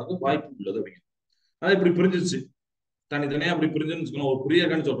எலக்ட்ரானுக்கு வாய்ப்பு உள்ளது அப்படிங்க. அது இப்படி பிரிஞ்சிச்சு, தனித்தனியா அப்படி பிரிஞ்சுன்னு வச்சுக்கணும். ஒரு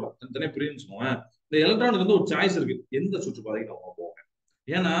புரியக்கான்னு சொல்றோம், தனித்தனியா பிரிஞ்சுன்னு வச்சுக்கோங்க. இந்த எலக்ட்ரானுக்கு வந்து ஒரு சாய்ஸ் இருக்கு, எந்த சுற்றுப்பாதைக்கு நம்ம போவோம்.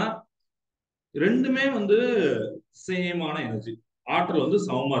 ஏன்னா ரெண்டுமே வந்து சேமான எனர்ஜி, ஆற்றல் வந்து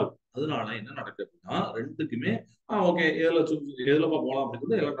சமமா இருக்கு. அதனால என்ன நடக்குது அப்படின்னா ரெண்டுக்குமே ஓகே எதுலப்பா போலாம்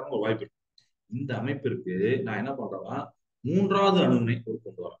அப்படின்னு எலக்ட்ரான் ஒரு வாய்ப்பு இருக்கு. இந்த அமைப்பிற்கு நான் என்ன பண்றேன்னா மூன்றாவது அணுவினை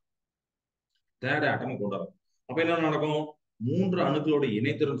கொண்டு வரேன், தேர்ட் ஆட்டம் கொண்டு வரேன். அப்ப என்ன நடக்கும்? மூன்று அணுக்களோட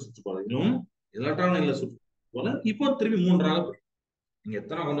இணைத்திறன் சுற்றுப்பாதையிலும் எலக்ட்ரான் இல்ல சுற்றுப்பாதை இப்போ திரும்பி மூன்றாக பிரியும். நீங்க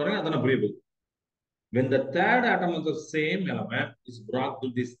எத்தனை கொண்டு வரீங்க அத்தனை பிரிய போகுது. When the third atom of the same element is brought to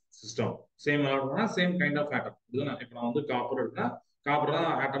this system, same element, same kind of atom. இதுதான் இப்ப நான் வந்து காப்பர் எடுத்தா காப்பர் தான்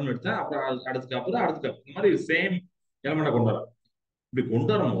ஆட்டம் எடுத்தேன், அப்புறம் அடுத்து காப்பர், இந்த மாதிரி சேம் எலமெண்ட்டை கொண்டு வரேன். இப்படி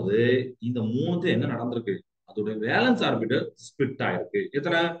கொண்டு வரும்போது இந்த மூணுக்கு என்ன நடந்திருக்கு? அதோட வேலன்ஸ் ஆர்பிட்டல் ஸ்பிட் ஆயிருக்கு.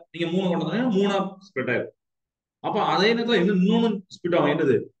 எத்தனை? நீங்க மூணு கொண்டு வந்தீங்கன்னா மூணா ஸ்பிட் ஆயிருக்கு. அப்ப அதே நேரத்துல இன்னொன்னு ஸ்பிட் ஆகும்,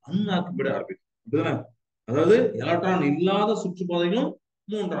 என்னது? அன்ஆக்குபைடு ஆர்பிட். அப்படிதானே? அதாவது எலக்ட்ரான் இல்லாத சுற்றுப்பாதைகளும்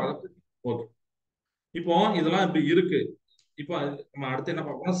மூன்றாக பிரிக்கும். ஓகே, இப்போ இதெல்லாம் இப்படி இருக்கு. இப்போ நம்ம அடுத்து என்ன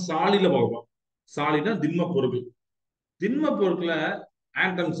பார்ப்போம்? சாலில பார்ப்போம். சாலினா திண்ம பொருட்கள். திண்ம பொருட்களை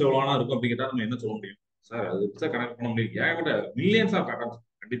ஆட்டம்ஸ் எவ்வளவு இருக்கும் அப்படின்னு கேட்டா நம்ம என்ன சொல்ல முடியும்? சார் அது கனெக்ட் பண்ண முடியும், ஏகப்பட்ட மில்லியன்ஸ் ஆஃப் ஆட்டம்ஸ்.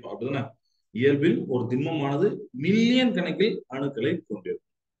 கண்டிப்பா அப்படிதானே? இயல்பில் ஒரு திண்மமானது மில்லியன் கணக்கில் அணுக்களை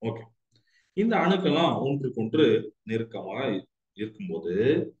கொண்டிருக்கும். ஓகே, இந்த அணுக்கெல்லாம் ஒன்றுக்கொன்று நெருக்கமாக இருக்கும்போது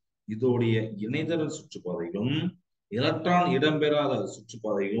இதோடைய இணைதரன் சுற்றுப்பாதைகளும் எலக்ட்ரான் இடம்பெறாத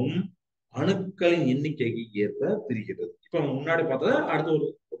சுற்றுப்பாதைகளும் அணுக்களின் எண்ணிக்கைக்கு ஏற்ப பிரிகிறது. இப்ப முன்னாடி பார்த்தா அடுத்து ஒரு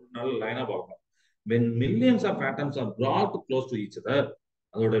நல்ல லைனா பார்க்கலாம். when millions of atoms are brought close to each other,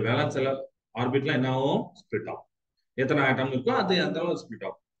 அதோட வேலன்ஸ் ஆர்பிட்லாம் என்ன ஆகும்? ஸ்பிளிட் ஆகும். எத்தனை ஆட்டம் இருக்கோ அது அந்த அளவு ஸ்பிளிட்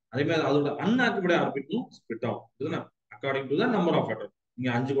ஆகும். அதே மாதிரி அதோட அன்ஆக்குபைடு ஆர்பிட்டும் ஸ்பிளிட் ஆகும். இதுதானே according to the number of ஆட்டம். நீங்க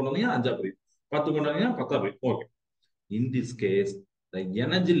 5 கொண்டு வந்தீங்கன்னா 5 பிரியும், 10 கொண்டு வந்தீங்கன்னா 10 பிரியும். Okay, in this case the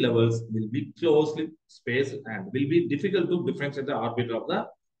energy levels will be closely spaced and will be difficult to differentiate the orbital of the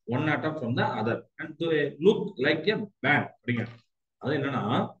one atom from the other and to look like a band அப்படிங்க. அது என்னன்னா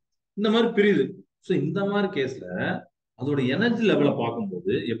இந்த மாதிரி பிரியுது. So இந்த மாதிரி கேஸ்ல அதோட எனர்ஜி லெவலை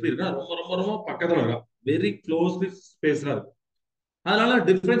பார்க்கும்போது எப்படி இருக்கா? ரொம்ப ரொம்ப ரொம்ப பக்கத்துல இருக்கா, வெரி க்ளோஸ்லி ஸ்பேஸ்ல இருக்கு. அதனால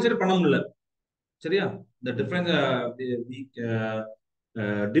டிஃபரன்ஷியேட் பண்ண முடியல. சரியா? இந்த difference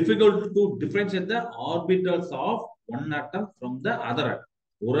difficult to differentiate the orbitals of one atom from the other atom.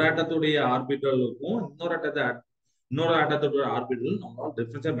 ஒரு ஆட்டத்துடைய ஆர்பிட்டலுக்கும் இன்னொரு ஆட்டத்தோட ஆர்பிட்டல் நம்மளால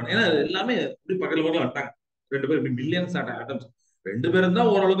டிஃபரன்ஷியேட் பண்ண, ஏன்னா எல்லாமே இப்படி பக்கத்துல பக்கத்துல வந்துட்டாங்க. ரெண்டு பேரும் மில்லியன்ஸ் ஆட்டம்ஸ். ரெண்டு பேரும் தான்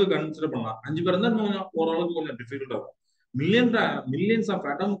ஓரளவுக்கு கன்சிடர் பண்ணலாம், 5 பேரும் தான் ஓரளவுக்கு கொஞ்சம் டிஃபிகல்ட் ஆகும். மில்லியன்ஸ் ஆஃப்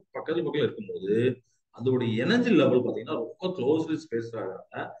ஆட்டம் பக்கத்துல பக்கத்துல இருக்கும்போது அதோட எனர்ஜி லெவல் பாத்தீங்கன்னா ரொம்ப க்ளோஸ்லி ஸ்பேஸ்ல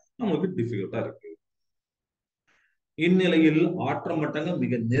நமக்கு டிஃபிகல்ட்டா இருக்கு. இந்நிலையில் ஆற்றல் மட்டங்கள்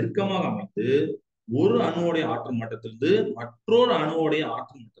மிக நெருக்கமாக அமைந்து ஒரு அணுவோடைய ஆற்றல் மட்டத்திலிருந்து மற்றொரு அணுவோடைய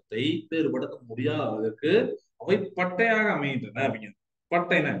ஆற்றல் மட்டத்தை வேறுபடுத்த முடியாத அளவுக்கு அவை பட்டையாக அமைகின்றன அப்படிங்க.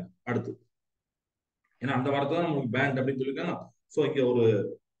 பட்டைன அடுத்து, ஏன்னா அந்த வார்த்தை தான் நமக்கு பேண்ட் அப்படின்னு சொல்லியிருக்காங்க. சோ இங்க ஒரு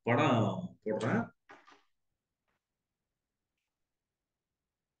படம் போடுறேன்.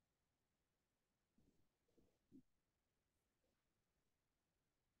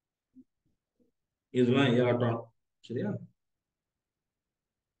 இதுதான் எலக்ட்ரான். சரியா?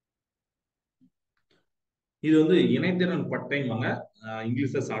 இது வந்து இணைத்திறன் பட்டைமாங்க,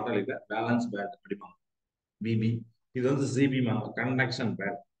 இங்கிலீஷ்ல ஷார்ட்டா இல்ல பேலன்ஸ் பேண்ட் அப்படிமாங்க, பிபி. இது வந்து சிபி மாங்க, கண்டக்ஷன்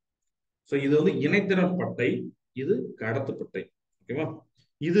பேண்ட். ஸோ இது வந்து இணைத்திறன் பட்டை, இது கடத்து பட்டை. ஓகேவா?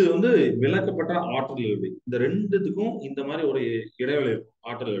 இது வந்து விளக்கப்பட்ட ஆற்றல் இடைவெளி. இந்த ரெண்டுத்துக்கும் இந்த மாதிரி ஒரு இடைவெளி இருக்கும்,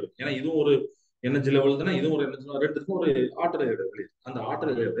 ஆற்றல் இடைவெளி. ஏன்னா இதுவும் ஒரு எனர்ஜி லெவல் தானே, இதுவும் ஒரு எனர்ஜி லெவல், ரெண்டுத்துக்கும் ஒரு ஆற்றல் இடைவெளி. அந்த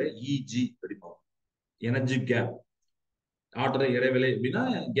ஆற்றல் இடைவெளி இஜி அப்படிமா, எனர்ஜி கேப். ஆற்றல் இடைவெளி அப்படின்னா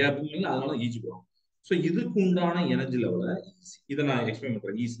கேப், அதனால ஈஜி போகும். ஸோ இதுக்கு உண்டான எனர்ஜி லெவலை இதை நான் எக்ஸ்பிளைன்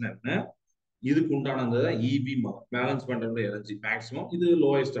பண்றேன். ஈஸ்னா என்ன, இதுக்கு உண்டான இபி பேலன்ஸ் பண்ற எனர்ஜி மேக்ஸிமம், இது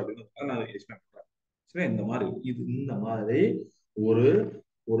லோயஸ்ட் அப்படின்னு நான் எக்ஸ்பிளைன் பண்றேன். சரி, இந்த மாதிரி ஒரு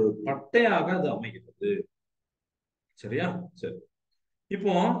ஒரு பட்டையாக அது அமைகிறது. சரியா? சரி.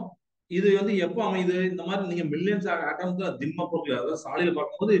 இப்போ இது எப்ப அமையுது? இந்த மாதிரி நீங்க மில்லியன்ஸ் ஆட்டம்ஸ் திண்ம பொருள், அதாவது சாலையில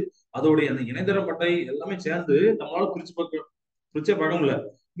பார்க்கும்போது அதோடைய அந்த இணைதர பட்டை எல்லாமே சேர்ந்து நம்மளால பிரிச்சே பார்க்க முடியல.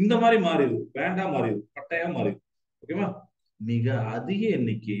 இந்த மாதிரி மாறிடுது, பேண்டா மாறிடுது, பட்டையா மாறிடுது. ஓகேவா? மிக அதிக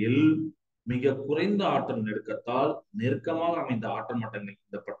எண்ணிக்கையில் மிக குறைந்த ஆற்றல் நெருக்கத்தால் நெருக்கமாக அமைந்த ஆற்றல் மட்டங்கள்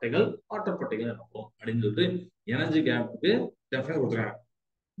இந்த பட்டைகள் ஆற்றல் பட்டைகள் எனப்படும் அப்படின்னு சொல்லிட்டு எனர்ஜி கேப்புக்கு டெஃபினேஷன் கொடுத்துருக்காங்க.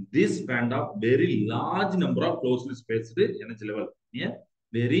 This band of very large number of closely spaced energy level near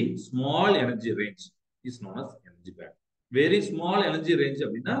very small energy range is known as energy band. Very small energy range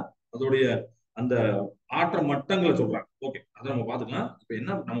அப்படின்னா அதோடைய அந்த ஆற்றல் மட்டங்களை சொல்றாங்க. ஓகே, அதை நம்ம பாத்துக்கலாம். இப்ப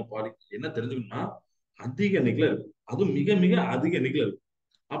என்ன தெரிஞ்சுக்கணும்னா, அதிக எண்ணிக்கையில இருக்கு, அதுவும் மிக மிக அதிக எண்ணிக்கையில இருக்கு.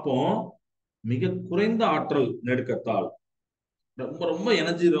 அப்போ மிக குறைந்த ஆற்றல் நெருக்கத்தால் ரொம்ப ரொம்ப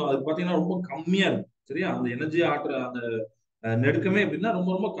எனர்ஜி அது பாத்தீங்கன்னா ரொம்ப கம்மியா இருக்கு. சரியா? அந்த எனர்ஜி ஆற்றல் அந்த நெருக்கமே எப்படின்னா ரொம்ப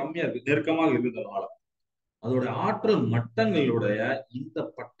ரொம்ப கம்மியா இருக்கு, நெருக்கமாக இருக்கிறதுனால அதோட ஆற்றல் மட்டங்களுடைய இந்த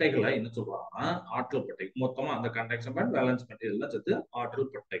பட்டைகளை என்ன சொல்றாங்கன்னா ஆற்றல் பட்டை. மொத்தமா அந்த கண்டக்ஷன் பேண்ட், வேலன்ஸ் பேண்ட் இதெல்லாம் சேர்த்து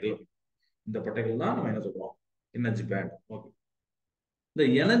ஆற்றல் பட்டைகள். இந்த பட்டைகள் தான் நம்ம என்ன சொல்றோம், எனர்ஜி பேண்ட். ஓகே, இந்த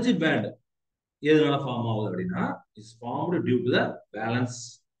எனர்ஜி பேண்ட் எதனால ஃபார்ம் ஆகுது அப்படின்னா, is formed due to the valence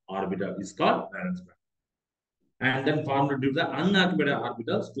orbital is called valence band, and then formed due to the unoccupied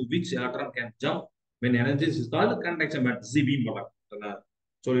orbitals to which electron can jump when energy is called conduction band CB பண்றாங்க.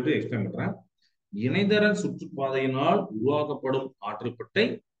 சொல்லிட்டு explain பண்றேன். இணைதரன் சுற்றுப்பாதையினால் உருவாக்கப்படும் ஆற்றல் பட்டை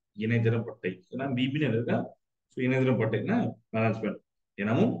இணைதரன் பட்டை. பிபின்னு இருக்க இணைதரன் பட்டைன்னா balance pant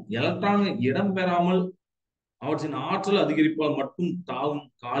எனவும், electron இடம் பெறாமல் அவற்றின் ஆற்றல் அதிகரிப்பால் மட்டும் தாவும்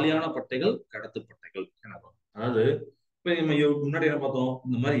காலியான பட்டைகள் கடத்து பட்டைகள் எனப்படும். அதாவது இப்ப நம்ம முன்னாடி என்ன பார்த்தோம்,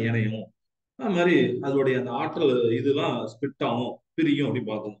 இந்த மாதிரி இணையும், அது மாதிரி அதோடைய அந்த ஆற்றல் இதெல்லாம் ஸ்பிட் ஆகும், பிரியும் அப்படி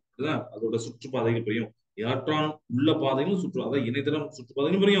பார்த்தோம். அதுதான் அதோட சுற்றுப்பாதைகள் பிரியும். எலக்ட்ரான் உள்ள பாதைகளும் அதாவது இணையதளம்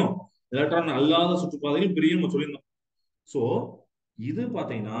சுற்றுப்பாதைகளும் பிரியும், எலக்ட்ரான் அல்லாத சுற்றுப்பாதைகளும் பிரியும் நம்ம சொல்லியிருந்தோம். சோ இது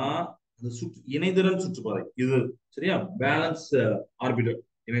பாத்தீங்கன்னா அந்த இணைதிறன் சுற்றுப்பாதை இது. சரியா? பேலன்ஸ் ஆர்பிட்டல்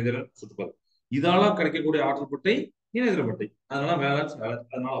இணைதிறன் சுற்றுப்பாதை, இதால கிடைக்கக்கூடிய ஆற்றல் பட்டை இணைதிறன் பட்டை, அதனால பேலன்ஸ்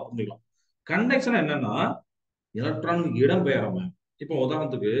அதனால புரிஞ்சுக்கலாம். கண்டக்ஷன் என்னன்னா, எலக்ட்ரான் இடம் பெயராம, இப்போ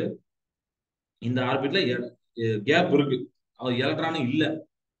உதாரணத்துக்கு இந்த ஆர்பிட்ல கேப் இருக்கு, அது எலக்ட்ரான் இல்ல,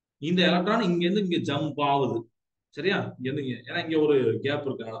 இந்த எலக்ட்ரான் இங்க இருந்து இங்க ஜம்ப் ஆகுது. சரியா? இங்க இருந்து ஏன்னா இங்க ஒரு கேப்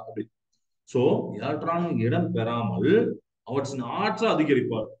இருக்கு அப்படி. சோ எலக்ட்ரான் இடம் பெறாமல் அவற்றின் ஆற்றல்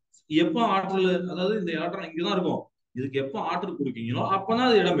அதிகரிப்பார். எப்ப ஆற்றல், அதாவது இந்த எலக்ட்ரான் இங்கதான் இருக்கும், இதுக்கு எப்ப ஆற்றல் கொடுக்கீங்களோ அப்பதான்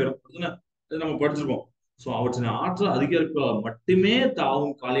அது இடம் பெறும். அது நம்ம படிச்சிருக்கோம். சோ அவற்றின் ஆற்றல் அதிகரிப்பால் மட்டுமே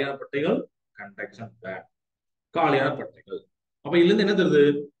தாவும் காலியான பட்டைகள் கண்டக்ஷன் பேண்ட், காலியான பட்டைகள். அப்ப இதுல இருந்து என்ன தெரியுது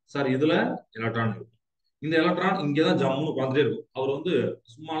சார், இதுல எலக்ட்ரான் இருக்கும், இந்த எலக்ட்ரான் இங்கதான் ஜம்முன்னு உட்காந்துட்டே இருக்கும், அவர்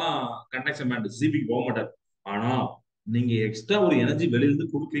சும்மாலாம் கண்டக்ஷன் பேண்ட் ஜிபிக்கு போக மாட்டார். ஆனா நீங்க எக்ஸ்ட்ரா ஒரு எனர்ஜி வெளியிருந்து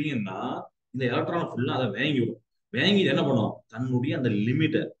கொடுக்குறீங்கன்னா இந்த எலக்ட்ரான் ஃபுல்லா அதை வாங்கிவிடும். வாங்கி என்ன பண்ணும், தன்னுடைய அந்த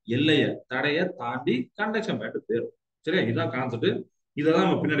லிமிட்டை, எல்லைய, தடைய தாண்டி கண்டக்ஷன் பேண்ட் போயிடும். சரியா? இதுதான் கான்செப்ட். இதெல்லாம்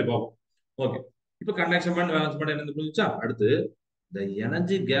நம்ம பின்னாடி பார்ப்போம். ஓகே, இப்ப கண்டக்ஷன் பேண்ட் வேலன்ஸ் பேண்ட் என்ன புரிஞ்சுச்சா? அடுத்து the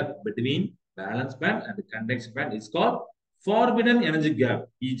energy gap between valence band and conduction band is called forbidden energy gap,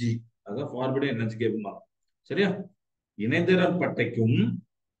 EG. அதான் forbidden energy gap. சரியா? இணைதிறன் பட்டைக்கும்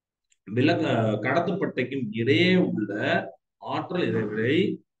கடத்து பட்டைக்கும் இடையே உள்ள ஆற்றல் இடைவெளி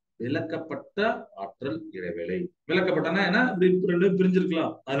விலக்கப்பட்ட ஆற்றல் இடைவெளி. விலக்கப்பட்டனா என்ன, இப்படி ரெண்டு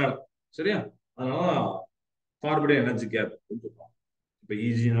பிரிஞ்சிருக்கலாம், அதனால. சரியா? அதனால ஃபார்வர்ட் எனர்ஜி கேப் சொல்றோம். இப்ப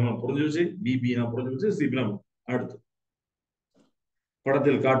இஜி நம்ம புரிஞ்சிருச்சு, பிபி நான் புரிஞ்சிருச்சு, சிபி நம்ம. அடுத்து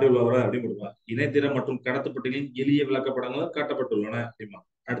படத்தில் காட்டியுள்ளவரை அப்படின்னு கொடுப்பாங்க. இணைத்திறம் மற்றும் கடத்துப்பட்டிகளின் எளிய விளக்கப்படங்கள் காட்டப்பட்டுள்ளன அப்படிமா.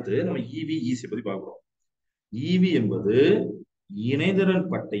 அடுத்து நம்ம இவி ஈசி பத்தி பார்க்கிறோம். இவி என்பது இணைதிறன்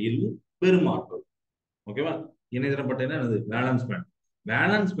பட்டையில் பெருமாற்றல். ஓகேவா? இணைதிறன் பட்டைனா என்னது, வேலன்ஸ் பேண்ட்.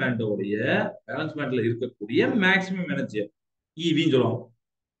 வேலன்ஸ் பேண்டோடைய வேலன்ஸ் பேண்ட்ல இருக்கக்கூடிய மேக்சிமம் எனர்ஜி இவின்னு சொல்லுவாங்க.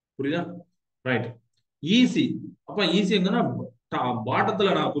 புரியுதா? ரைட். ஈசி, அப்ப ஈசி எங்கன்னா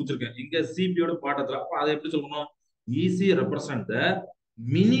பாட்டத்துல நான் குறிச்சிருக்கேன், இங்க சிபியோட பாட்டத்துல. அப்ப அதை எப்படி சொல்லணும், easy represent the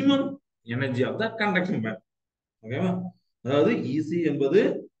minimum energy of the conduction pant. ஓகேவா? அதாவது ஈசி என்பது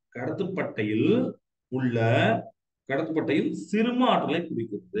கடத்துப்பட்டையில் உள்ள கடத்துப்பட்டையில் சிறும ஆற்றலை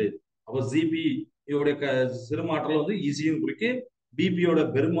குறிக்கிறது. அப்ப ஜிபி சிறும ஆற்றல் ஈசியும் குறிக்கு, பிபியோட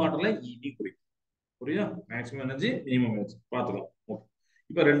பெருமாற்றலை இபி குறிக்கும். புரியுதா? மேக்ஸிமம் எனர்ஜி, மினிமம் எனர்ஜி பாத்துக்கலாம். ஓகே,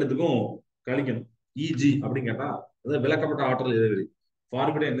 இப்ப ரெண்டுத்துக்கும் கழிக்கணும். இஜி அப்படின்னு கேட்டா அதாவது விளக்கப்பட்ட ஆற்றல் இடைவெளி,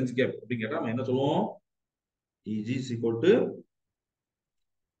 ஃபார்வர்ட் எனர்ஜி கேப் அப்படின்னு கேட்டா நம்ம என்ன சொல்லுவோம், இஜி is equal to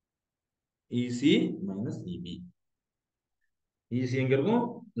EC minus EB. EC எங்க இருக்கும்,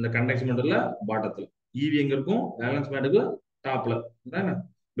 இந்த கண்டக்ஷன் பேண்ட்ல பாட்டத்துல. இவி எங்க இருக்கும், வேலன்ஸ் பேண்டுக்கு டாப்ல.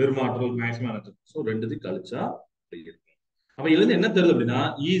 வெறும் ஆற்றல் மேக்ஸிமம் எனர்ஜி. ஸோ ரெண்டுத்தையும் கழிச்சா அப்படி இருக்கும். அப்ப இதுல இருந்து என்ன தெரியுது அப்படின்னா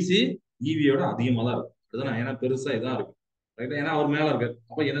ஈஸி ஈவியோட அதிகமா தான் இருக்கும். அதுதான் ஏன்னா பெருசா இதான் இருக்கு. ரைட்டா? ஏன்னா அவர் மேல இருக்காரு.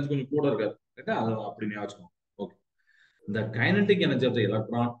 அப்ப எனர்ஜி கொஞ்சம் கூட இருக்காரு. ரைட்டா? அது அப்படி ஞாபகம். Okay. The kinetic energy of the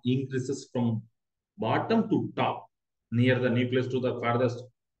electron increases from bottom to top near the nucleus to the farthest,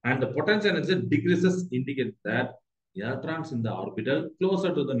 and the potential energy decreases, indicate that electrons in the orbital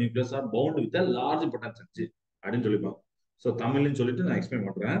closer to the nucleus are bound with a large potential energy அப்படின்னு சொல்லிப்பாங்க. So தமிழ்னு சொல்லிட்டு நான் explain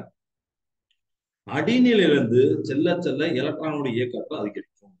பண்றேன். அடிநிலையிலிருந்து செல்ல செல்ல எலக்ட்ரானோட இயக்கத்தை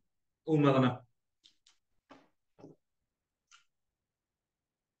அதிகரிக்கும். உண்மைதானே?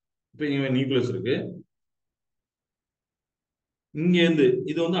 இப்ப இங்க நியூக்ளியஸ் இருக்கு. இங்க இருந்து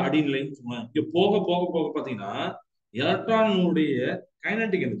இது வந்து அடிநிலைன்னு சொன்னாங்க. இங்க போக போக போக பாத்தீங்கன்னா எலக்ட்ரானுடைய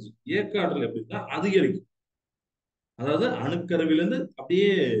கைனடிக் எனர்ஜி இயக்க ஆற்றல் எப்படின்னா அதிகரிக்கும். அதாவது அணுக்கருவிலிருந்து அப்படியே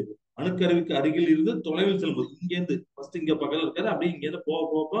அணுக்கருவிக்கு அருகில் இருந்து தொலைவில் செல்வது. இங்க இருந்து ஃபர்ஸ்ட் இங்க பக்கத்துல இருக்காரு, அப்படியே இங்க இருந்து போக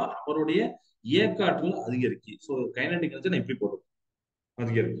போக அவருடைய இயக்க ஆற்றல் அதிகரிக்கும். ஸோ கைனடிக் எனர்ஜி நான் இப்படி போடுறது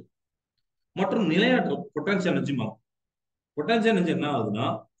அதிகரிக்கும். மற்றும் நிலையாற்றல் பொட்டான்சியல் எனர்ஜி மாறும். பொட்டான்சியல் எனர்ஜி என்ன ஆகுதுன்னா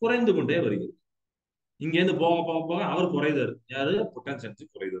குறைந்து கொண்டே வருகிறது. இங்க இருந்து போக போக போக அவர் குறைதாரு. யாரு? Potential energy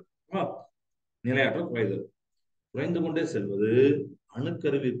குறைதாரு. நிலையாற்றல் குறைதல். குறைந்து கொண்டே செல்வது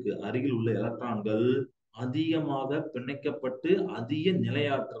அணுக்கருவிற்கு அருகில் உள்ள எலக்ட்ரான்கள் அதிகமாக பிணைக்கப்பட்டு அதிக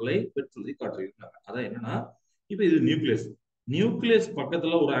நிலையாற்றலை பெற்றுள்ளதை காட்டுகிறாங்க. அதான் என்னன்னா இப்ப இது நியூக்ளியஸ். நியூக்ளியஸ்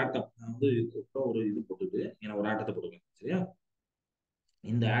பக்கத்துல ஒரு ஆட்டம் வந்து ஒரு இது போட்டுது. ஏன்னா ஒரு ஆட்டத்தை போட்டுருக்கேன். சரியா?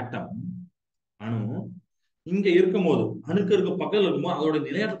 இந்த ஆட்டம் அணு இங்க இருக்கும் போது அணுக்கருக்கு பக்கத்துல இருக்கும்போது அதோட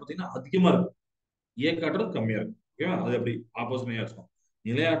நிலையாற்றல் பார்த்தீங்கன்னா அதிகமா இருக்கும். இயக்காற்றல் கம்மியா இருக்கும். ஓகேவா? அது அப்படி ஆப்போசிட் இருக்கும்.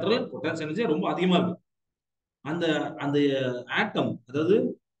 நிலையாற்றல் பொட்டான்சியல் எனர்ஜி ரொம்ப அதிகமா இருக்கு. அந்த அந்த ஆட்டம், அதாவது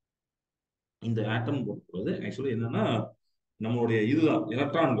இந்த ஆட்டம் போடுறது ஆக்சுவலி என்னன்னா நம்மளுடைய இதுதான்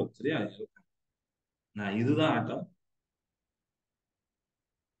எலக்ட்ரான்கள். சரியா? இதுதான் ஆட்டம்.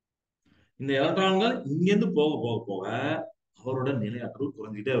 இந்த எலக்ட்ரான்கள் இங்கிருந்து போக போக போக அவரோட நிலையாற்றல்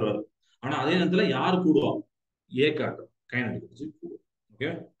குறைஞ்சிட்டே வருவாரு. ஆனா அதே நேரத்துல யார் கூடுவா? ஏக்க ஆட்டம் கைனடிக் கூடும்.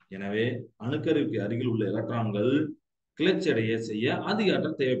 ஓகே. எனவே அணுக்கருவுக்கு அருகில் உள்ள எலக்ட்ரான்கள் கிளர்ச்சி அடைய செய்ய அதிக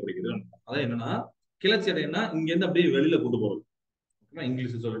ஆற்றல் தேவைப்படுகிறது. அதான் என்னன்னா கிளர்ச்சி அடையனா இங்க இருந்து அப்படியே வெளியில கொண்டு போறது.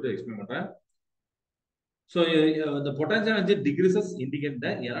 இங்கிலீஷ் சொல்லிட்டு எக்ஸ்பிளைன் பண்றேன். So the potential energy decreases, indicate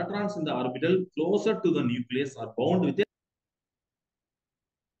that electrons in the orbital closer to the nucleus are bound with.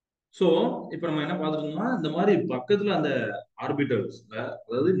 So இப்ப நம்ம என்ன பார்த்துட்டோம்னா இந்த மாதிரி பக்கத்துல அந்த ஆர்பிட்டல்ஸ்,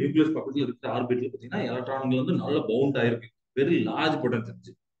 அதாவது நியூக்ளியஸ் பக்கத்துல இருக்கிற ஆர்பிட்டல் பார்த்தீங்கன்னா எலக்ட்ரான்கள் வந்து நல்ல பவுண்ட் ஆயிருக்கு. Very large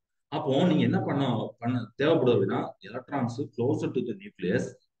potential. அப்போ நீங்க என்ன பண்ண தேவைப்படுது அப்படின்னா electrons closer to the nucleus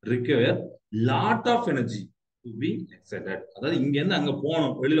require lot of energy to be excited. அதாவது இங்க இருந்து அங்க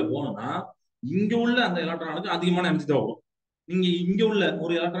போகணும், வெளியில போகணும்னா இங்க உள்ள அந்த எலக்ட்ரானுக்கு அதிகமான எனர்ஜி தேவைப்படும். நீங்க இங்க உள்ள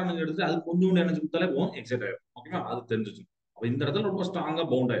ஒரு எலக்ட்ரானுக்கு எடுத்து அது கொஞ்சோண்டு எனர்ஜி கொடுத்தாலே போகும், எக்ஸைட் ஆயிடும். ஓகேவா? அது தெரிஞ்சிச்சு. அப்ப இந்த இடத்துல ரொம்ப ஸ்ட்ராங்கா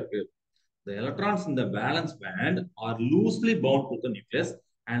பவுண்ட் ஆயிருக்கு. The electrons in the valence band are loosely bound to the nucleus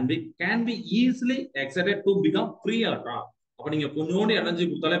and they can be easily excited to become free electron. அப்ப நீங்க கொஞ்சோண்டு எனர்ஜி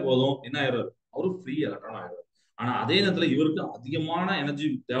கொடுத்தாலே போதும், என்ன ஆயிரும்? அவரு ஃப்ரீ எலக்ட்ரான் ஆயிரும். ஆனா அதே நேரத்துல இவருக்கு அதிகமான எனர்ஜி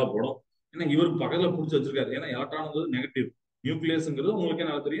தேவைப்படும். ஏன்னா இவருக்கு பக்கத்துல புடிச்சு வச்சிருக்காரு. ஏன்னா எலக்ட்ரான் நெகட்டிவ், நியூக்ளியஸ்ங்கிறது உங்களுக்கு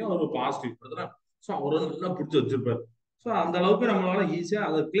நல்லா தெரியும், ஒரு பாசிட்டிவ். ஸோ அவர் நல்லா பிடிச்சி வச்சிருப்பாரு. ஸோ அந்த அளவுக்கு நம்மளால ஈஸியா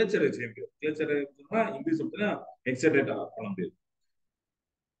அதை கிளச்சரை செய்ய முடியாது. கிளச்சரை இங்கிலீஷ் எக்ஸைட்டேட் பண்ண முடியாது.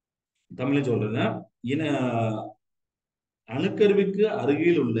 தமிழ் சொல்றேங்க. இன அணுக்கருவிற்கு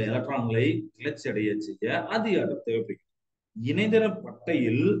அருகில் உள்ள எலக்ட்ரான்களை கிளர்ச்சி அடைய செய்ய அதிக ஆற்றல் தேவைப்படுகிறது. இணைந்திர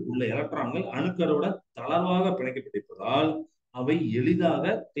பட்டையில் உள்ள எலக்ட்ரான்கள் அணுக்கரோட தளர்வாக பிணைக்கப்பட்டிருப்பதால் அவை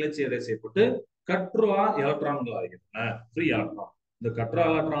எளிதாக கிளர்ச்சி அடைய செய்யப்பட்டு கற்றா எலக்ட்ரான்கள் ஆகின்றன. Free electron. இந்த கற்றா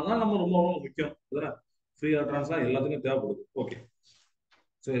எலக்ட்ரான் தான் நம்ம ரொம்ப ரொம்ப முக்கியம். ஃப்ரீ எலக்ட்ரான்ஸ் தான் எல்லாத்துக்கும் தேவைப்படுது. ஓகே.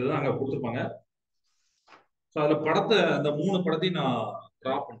 ஸோ இதுதான் அங்க கொடுத்துருப்பாங்க. ஸோ அதுல படத்தை அந்த 3 படத்தையும் நான்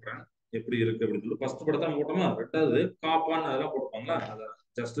டிரா பண்றேன் எப்படி இருக்கு அப்படின்னு சொல்லி. ஃபர்ஸ்ட் படத்தை நம்ம போட்டோமா, ரெண்டாவது காப்பான் அதெல்லாம் போட்டுப்பாங்களா, அதை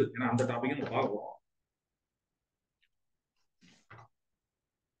ஜஸ்ட் ஏன்னா அந்த டாபிக் நம்ம பார்ப்போம்.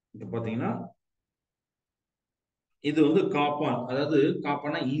 இப்ப பாத்தீங்கன்னா இது வந்து காப்பான், அதாவது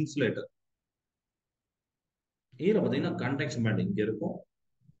காப்பானா இன்சுலேட்டர். இதுல பாத்தீங்கன்னா கண்டக்ஷன் பேண்ட் இங்க இருக்கும்,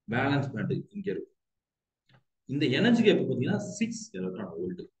 பேலன்ஸ் பேண்ட் இங்க இருக்கும். இந்த எனர்ஜி கேப் பாத்தீங்கன்னா 6 எலக்ட்ரான்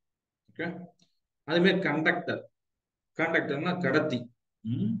வோல்ட். ஓகே. அதே மாதிரி கண்டக்டர், கண்டக்டர்னா கடத்தி.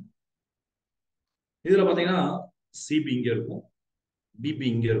 இதுல பாத்தீங்கன்னா சிபி இங்க இருக்கும், பிபி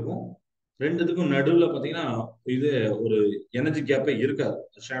இங்க இருக்கும். ரெண்டுத்துக்கும் நடுவுல பாத்தீங்கன்னா இது ஒரு எனர்ஜி கேப்பே இருக்காது,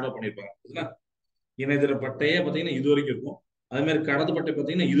 ஷேடோ பண்ணிருப்பாங்க. இணையதள பட்டையே பாத்தீங்கன்னா இது வரைக்கும் இருக்கும். அதே மாதிரி கடத்து பட்டை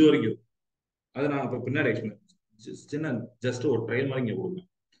பாத்தீங்கன்னா இது வரைக்கும் இருக்கும். அதை நான் இப்ப பின்னாடி எக்ஸ்பிளைன் சின்ன ஜஸ்ட் ஒரு ட்ரையல் மாதிரி இங்க கொடுங்க.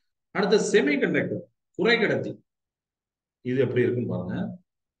 அடுத்த செமி கண்டக்டர் குறைக்கடத்தி, இது எப்படி இருக்கும் பாருங்க.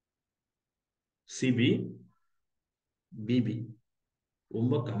 சிபி, பிபி,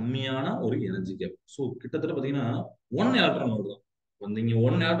 ரொம்ப கம்மியான ஒரு எனர்ஜி கேப். ஸோ கிட்டத்தட்ட பாத்தீங்கன்னா 1 எலக்ட்ரான் வோல்ட் தான். நீங்க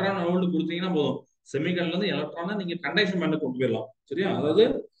 1 எலக்ட்ரான் வோல்ட் கொடுத்தீங்கன்னா போதும், செமிகண்டர்ல இருந்து எலக்ட்ரானை நீங்க கண்டக்ஷன் பேண்ட் கொண்டு போயிடலாம். சரியா? அதாவது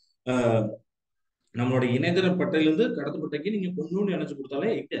அஹ், நம்மளோட இணையதள பட்டையிலிருந்து கடத்து பட்டைக்கு நீங்க கொஞ்சோண்டு எனர்ஜி கொடுத்தாலே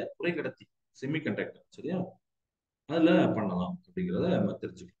இங்க குறை கடத்தி செமி கண்டக்டர். சரியா? அதுல பண்ணலாம் அப்படிங்கிறத நம்ம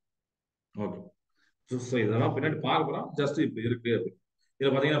தெரிஞ்சுக்கலாம். ஓகே. ஸோ இதெல்லாம் பின்னாடி பார்க்கலாம். ஜஸ்ட் இப்படி இருக்கு அப்படி.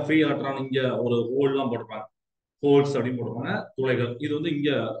 இதுல பாத்தீங்கன்னா ஃப்ரீ எலக்ட்ரான் இங்க ஒரு ஹோல்லாம் போட்டிருப்பாங்க. ஹோல்ஸ் அப்படின்னு போட்டிருப்பாங்க. துளைகள். இது வந்து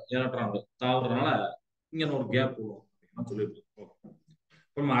இங்க எலக்ட்ரான்கள் தாவுறதுனால இங்க ஒரு கேப் வரும் அப்படின்னு சொல்லியிருக்கோம். Okay.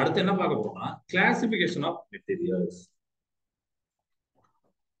 இப்ப நம்ம அடுத்து என்ன பார்க்க போறோம்னா classification of materials.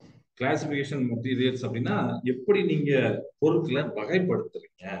 Classification materials அப்படின்னா எப்படி நீங்க பொருட்களை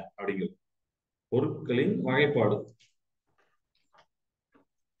வகைப்படுத்துறீங்க அப்படிங்கிறது. பொருட்களின் வகைப்பாடு.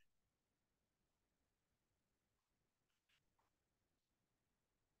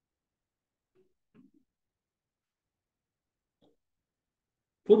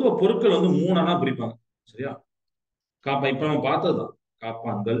 பொதுவா பொருட்கள் வந்து 3 பிரிப்பாங்க. சரியா? இப்ப நம்ம பார்த்ததுதான்.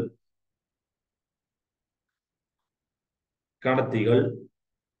 காப்பான்கள், கடத்திகள்,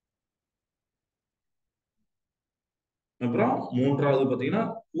 அப்புறம் 3வது பாத்தீங்கன்னா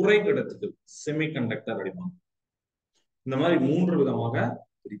குறை கடத்திகள், செமி கண்டக்டர் அடிப்பாங்க. இந்த மாதிரி 3 விதமாக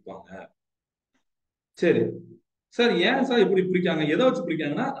பிரிப்பாங்க. சரி சார், ஏன் சார் இப்படி பிரிக்காங்க? எதை வச்சு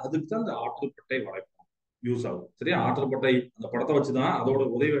பிரிக்காங்கன்னா அதுக்கு தான் இந்த ஆற்றல் பட்டை வரைபடம் யூஸ் ஆகும். சரியா? ஆற்றல் பட்டை அந்த படத்தை வச்சுதான், அதோட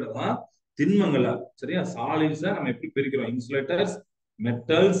உதவியோட தான் திண்மங்களை, சரியா, சாலிட்ஸ நம்ம எப்படி பிரிக்கிறோம்? Insulators,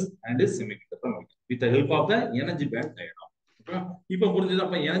 metals and semiconductor with help of the energy pant diagram. இப்ப புரிஞ்சுது.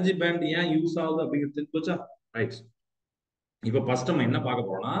 அப்ப எனர்ஜி பேண்ட் ஏன் யூஸ் ஆகுது அப்படிங்கிறது தெரிஞ்சு போச்சா? ரைட். இப்ப ஃபர்ஸ்ட் நம்ம என்ன பார்க்க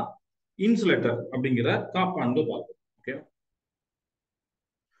போறோம்னா இன்சுலேட்டர் அப்படிங்கிற காப்பான்கள் பார்க்கணும். ஓகே.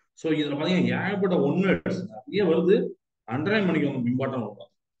 சோ இதுல பாத்தீங்கன்னா ஏகப்பட்ட ஒன் வேர்ட்ஸ் நிறைய வருது. அண்டர்லைன் பண்ணிக்கோங்க, இம்பார்ட்டன் ஒன்று.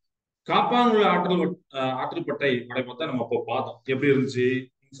 காப்பான்கள் ஆற்றல் பட்டை வரைபடத்தை நம்ம அப்போ பார்த்தோம். எப்படி இருந்துச்சு?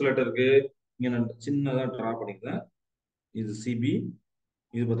 இன்சுலேட்டருக்கு இங்க நான் சின்னதா டிரா பண்ணிக்கிறேன். இது சிபி,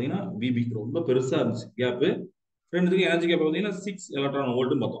 இது பாத்தீங்கன்னா பிபி. ரொம்ப பெருசா இருந்துச்சு கேப். ரெண்டுத்துக்கும் எனர்ஜி கேப் பாத்தீங்கன்னா 6 எலக்ட்ரான்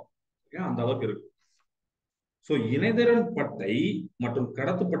வோல்ட் பார்த்தோம். அந்த அளவுக்கு இருக்கு. சோ இணைதிறன் பட்டை மற்றும்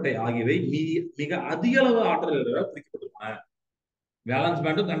கடத்துப்பட்டை ஆகியவை மிக அதிக அளவு ஆற்றல் பிரிக்கப்பட்டுள்ளன. வேலன்ஸ்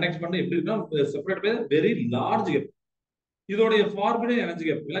பேண்டும் கண்டக்ஸ் பேண்டும் எப்படி இருக்குன்னா separate by very large cap. இதோடைய ஃபார்முலா எனர்ஜி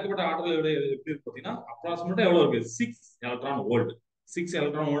கேப் விளக்கப்பட்ட ஆற்றல் எப்படி இருக்கு பாத்தீங்கன்னா அப்ராக்சிமேட்டா எவ்வளவு இருக்கு? 6 எலக்ட்ரான் வோல்ட். 6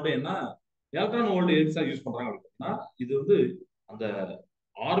 எலக்ட்ரான் வோல்ட் என்ன எலக்ட்ரான் வோல்ட் எதுக்கு யூஸ் பண்றாங்க அப்படின்னா இது வந்து அந்த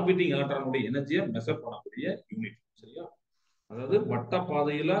ஆர்பிட்டிங் எலக்ட்ரானுடைய எனர்ஜியை மெஷர் பண்ணக்கூடிய யூனிட். சரியா? அதாவது வட்ட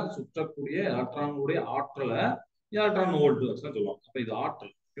பாதையில சுற்றக்கூடிய எலக்ட்ரானுடைய ஆற்றலை எலக்ட்ரான் வோல்ட் வச்சுதான் சொல்லுவாங்க. அப்ப இது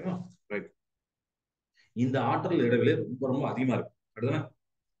ஆற்றல். ஓகேவா? ரைட். இந்த ஆற்றல் இடைவெளி ரொம்ப ரொம்ப அதிகமா இருக்கு. அப்படிதானே?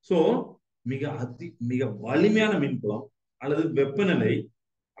 சோ மிக வலிமையான மின்புலம் அல்லது வெப்பநிலை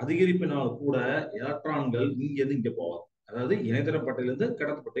அதிகரிப்பினால் கூட எலக்ட்ரான்கள் இங்க இருந்து இங்க போவாது. அதாவது இணையதளப்பட்டையிலிருந்து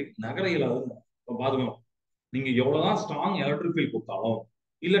கடத்தப்பட்டை நகர இயலாது. பாத்துக்கணும். நீங்க எவ்வளவுதான் ஸ்ட்ராங் எலக்ட்ரிக் ஃபீல்ட் கொடுத்தாலும்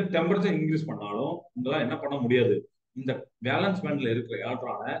இல்ல டெம்பரேச்சர் இன்க்ரீஸ் பண்ணாலும் உங்களால என்ன பண்ண முடியாது? இந்த பேலன்ஸ் பேண்ட்ல இருக்கிற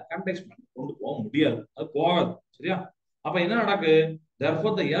எலக்ட்ரானை கண்டக்ட் பேண்ட் கொண்டு போக முடியாது. அது போகாது. சரியா? அப்ப என்ன நடக்கு?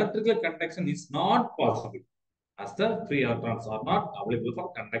 therefore the electrical conduction is not possible as the free electrons are not available for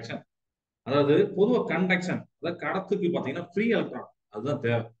conduction. அதாவது பொதுவா கண்டக்ஷன், அதாவது கடத்துக்கு பாத்தீங்கன்னா ஃப்ரீ எலக்ட்ரான் அதுதான்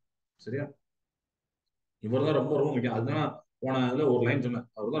தேவை. சரியா? இவர் தான் ரொம்ப ரொம்ப முக்கியம். அதுதான் போன இதுல ஒரு லைன் சொன்னேன்.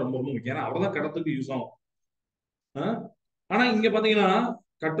 அவர் தான் ரொம்ப ரொம்ப முக்கியம். ஏன்னா அவர் தான் கடத்துக்கு யூஸ் ஆகும். ஆனா இங்க பாத்தீங்கன்னா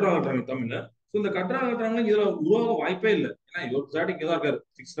கட்ரா எலக்ட்ரானிக் தமிழ்ல. சோ இந்த கட்ரா எலக்ட்ரானிக் இதுல உருவாக வாய்ப்பே இல்லை. ஏன்னா ஒரு ஸ்டாட்டிக் இங்க தான் இருக்காரு,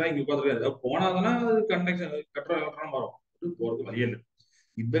 பிக்ஸ்டா இங்க உட்காந்துருக்காரு. போனாதானே கண்டக்ஷன் கட்ரா எலக்ட்ரான் வரும். போறது வழியே இல்லை.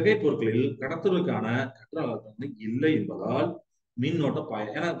 இவ்வகை பொருட்களில் கடத்துவதற்கான கட்ரா எலக்ட்ரானிக் இல்லை என்பதால் மின்னோட்ட பாய,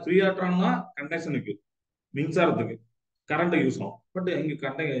 ஏன்னா ஃப்ரீ எலக்ட்ரான் தான் கண்டக்ஷனுக்கு, மின்சாரத்துக்கு, கரண்ட் யூஸ் ஆகும். பட் இங்க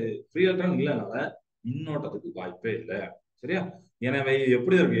ஃப்ரீ எலக்ட்ரான் இல்லைனால மின்னோட்டத்துக்கு வாய்ப்பே இல்லை. சரியா? எனவே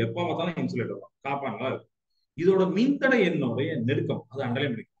எப்படி இருக்கு? எப்ப பார்த்தாலும் இன்சுலேட்டர் தான், காப்பான்களா இருக்கு. இதோட மின்தடை எண்ணுடைய நெருக்கம் அது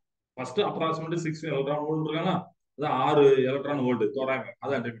அண்டர்லைன் பண்ணிக்கும். ஃபர்ஸ்ட் அப்ராக்சிமேட் 6 எலக்ட்ரான் வோல்ட் இருக்காங்க. அது 6 எலக்ட்ரான் வோல்ட் தோராயங்க.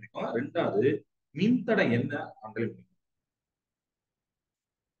 அதை அண்டர்லைன் பண்ணிக்கோங்க. ரெண்டாவது மின்தடை என்ன அண்டர்லைன் பண்ணிக்கோங்க.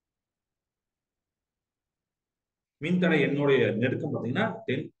 மின்தடை எண்ணுடைய நெருக்கம் பாத்தீங்கன்னா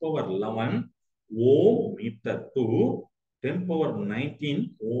 10^11 ஓம் மீட்டர் டு 10^19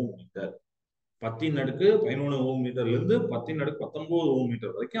 ஓம் மீட்டர். 10^11 ஓம் மீட்டர்ல இருந்து 10^19 ஓம்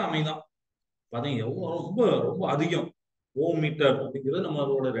மீட்டர் வரைக்கும் அமைதான். பாத்தீங்க எவ்வளவு ரொம்ப ரொம்ப அதிகம். ஓம் மீட்டர் அப்படிங்கிறது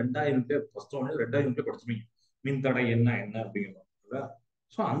நம்மளோட 2000 ஃபர்ஸ்ட் 2000 படிச்சுப்பீங்க. மின்தடை என்ன என்ன அப்படிங்கிறோம்.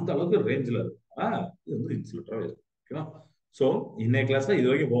 ஸோ அந்த அளவுக்கு ரேஞ்சில் இருக்கு. இது வந்து இன்சுலேட்டராக இருக்கு. ஓகேவா? ஸோ இன்னைய கிளாஸ்ல இது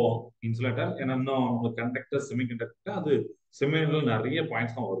வரைக்கும் போவோம். இன்சுலேட்டர் ஏன்னா இன்னும் கண்டக்டர், செமி கண்டக்டர், அது செமிகண்டர் நிறைய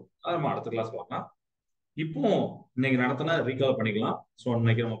பாயிண்ட்ஸ் தான் வரும். அதை நம்ம அடுத்த கிளாஸ் பார்க்கலாம். இப்போ இன்னைக்கு நடத்தின ரீகால் பண்ணிக்கலாம். ஸோ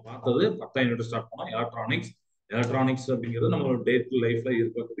இன்னைக்கு நம்ம பார்த்தது 10 யூனிட் ஸ்டார்ட் பண்ணோம். எலக்ட்ரானிக்ஸ் எலக்ட்ரானிக்ஸ் அப்படிங்கிறது நம்மளோட டே டு லைஃப்ல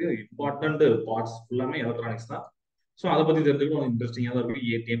இருக்கக்கூடிய இம்பார்ட்டன்ட் பார்ட்ஸ் ஃபுல்லாமே எலக்ட்ரானிக்ஸ் தான். ஸோ அதை பத்தி தெரிஞ்சுக்கணும், இன்ட்ரெஸ்டிங்காக தான் இருக்கு.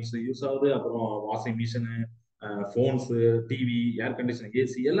 ஏடிஎம்ஸ் யூஸ் ஆகுது, அப்புறம் washing machine, phones, TV, air condition,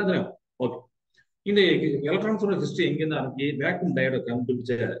 AC எல்லாத்துலயும். ஓகே, இந்த எலக்ட்ரானிக்ஸோட ஹிஸ்டரி எங்கேருந்து ஆரம்பி வேக்யூம் டயோட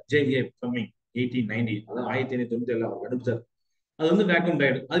கண்டுபிடிச்ச ஜே.ஏ. ஃபிளமிங் 1890, அதாவது 1897 அவர் கண்டுபிடிச்சார். அது வந்து வேக்யூம்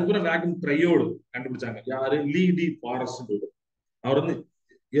டயர்டு. அதுக்கப்புறம் வேக்யூம் ட்ரையோடு கண்டுபிடிச்சாங்க. யாரு? லீ டி ஃபாரஸ்ட். அவர் வந்து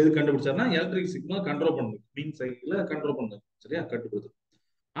எது கண்டுபிடிச்சாருன்னா எலக்ட்ரிக் சிக்னல் கண்ட்ரோல் பண்ணுது, மீன் சைக்கிள கண்ட்ரோல் பண்ணுது. சரியா? கட்டுப்படுது.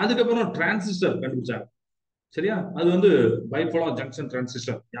 அதுக்கப்புறம் டிரான்சிஸ்டர் கண்டுபிடிச்சாங்க. சரியா? அது வந்து பைபோலார் ஜங்ஷன்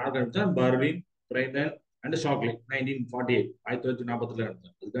டிரான்சிஸ்டர் யார் கண்டுபிடிச்சா? Berlin, Brydon and Shockley 1948, 1947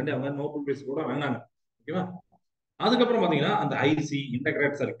 நடந்தாங்க. அதுக்காண்டி அவங்க நோபல் பிரைஸ் கூட வாங்கினாங்க. ஓகேவா? அதுக்கப்புறம் பாத்தீங்கன்னா அந்த ஐசி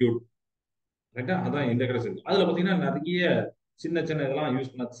இன்டகிரேட் சர்க்கியூட், ரைட்டா? அதான் இன்டகிரேட் சர்க்கியூட். அதுல பாத்தீங்கன்னா நிறைய சின்ன சின்ன இதெல்லாம்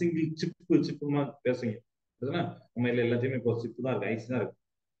யூஸ் பண்ண சிங்கிள் சிப்புமா பேசுங்க. நம்ம இல்ல எல்லாத்தையுமே இப்போ சிப்பு தான் இருக்கு, ஐசி தான் இருக்கு.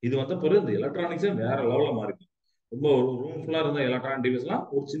 இது வந்த பிறகு இந்த எலக்ட்ரானிக்ஸே வேற லெவல்ல மாறிருக்கு. ரொம்ப ஒரு ரூம் ஃபுல்லா இருந்த எலக்ட்ரானிக் டிவைஸ் எல்லாம்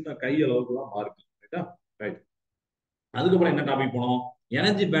ஒரு சின்ன கை அளவுக்கு தான் மாறிருக்கு. ரைட்டா? ரைட். அதுக்கப்புறம் என்ன டாபிக் போனோம்?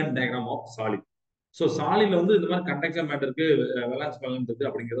 Energy pant diagram of solid. So சாலிட்ல வந்து இந்த மாதிரி கண்டக்ஷன் பேண்ட் இருக்கு, வேலன்ஸ் பேலன்ஸ் இருக்கு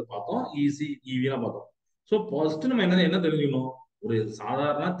அப்படிங்கிறத பார்த்தோம். ஈசி, இவி எல்லாம் பார்த்தோம். ஸோ ஃபர்ஸ்ட் நம்ம என்ன தெரிஞ்சுக்கணும்? ஒரு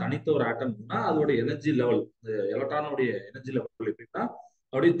சாதாரண தனித்த ஒரு ஆட்டம்னா அதோட எனர்ஜி லெவல், இந்த எலக்ட்ரானோட எனர்ஜி லெவல் எப்படின்னா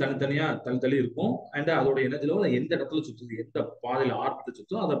அப்படியே தனித்தனியா தள்ளி இருக்கும். அண்ட் அதோட எனர்ஜி லெவல் எந்த இடத்துல சுத்துது, எந்த பாதையில ஆர்பிட்டு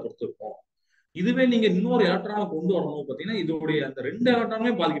சுத்தும் அதை பொறுத்து இருக்கும். இதுவே நீங்க இன்னொரு எலக்ட்ரானை கொண்டு வரணும் பாத்தீங்கன்னா இதோடைய அந்த ரெண்டு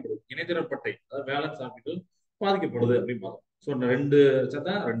எலக்ட்ரானுமே பாதிக்கப்படுது. இணைதிறப்பட்டை, அதாவது வேலன்ஸ் ஆர்பிட்டல் பாதிக்கப்படுது அப்படின்னு பார்த்தோம். ஸோ ரெண்டு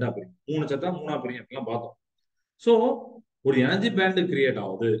சத்தா ரெண்டா பிரியும், மூணு சத்தா மூணா பிரியும் அப்படிலாம் பார்த்தோம். ஸோ ஒரு எனர்ஜி பேண்ட் கிரியேட்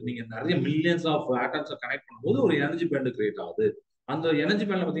ஆகுது. நீங்க நிறைய மில்லியன்ஸ் ஆஃப் ஆட்டம்ஸ் கனெக்ட் பண்ணும்போது ஒரு எனர்ஜி பேண்ட் கிரியேட் ஆகுது. அந்த எனர்ஜி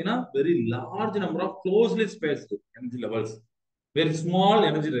பேண்ட்ல பாத்தீங்கன்னா very large number of closely spaced energy levels, very small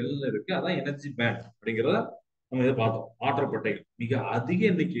energy level இருக்கு. அதான் எனர்ஜி பேண்ட் அப்படிங்கிறத நம்ம இதை பார்த்தோம். ஆற்றப்பட்டைகள் மிக அதிக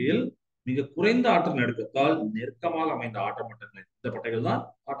எண்ணிக்கையில் மிக குறைந்த ஆற்றல் நடுக்கத்தால் நெருக்கமாக அமைந்த ஆற்றப்பட்டைகள், இந்த பட்டைகள் தான்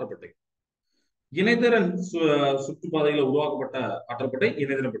ஆற்றப்பட்டைகள். இணைதிறன் சுற்றுப்பாதைகளை உருவாக்கப்பட்ட ஆற்றப்பட்டை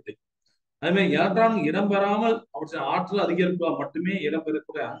இணைதிறப்பட்டை. அதே மாதிரி எலக்ட்ரான் இடம்பெறாமல் அவற்றின் ஆற்றல் அதிகரிப்பால் மட்டுமே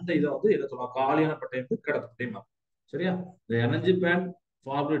இடம்பெறக்கூடிய அந்த இதை வந்து என்ன சொல்லலாம்? காலியான பட்டை வந்து கடத்தப்பட்டை. சரியா? இந்த energy pant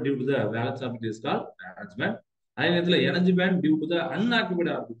forward due to the valence orbital is called valence band. அதே நேரத்தில் energy pant due to the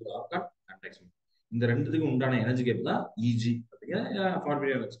அன்ஆக்குபைடு orbital are called contact pant. இந்த ரெண்டுத்துக்கும் உண்டான எனர்ஜி கேப் தான் இஜி அப்படிங்கிற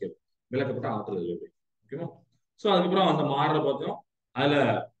ஃபார்வர்ட் எனர்ஜி கேப், விளக்கப்பட்ட ஆற்றல். ஓகேவா? ஸோ அதுக்கப்புறம் அந்த மாறுற பார்த்தோம். அதுல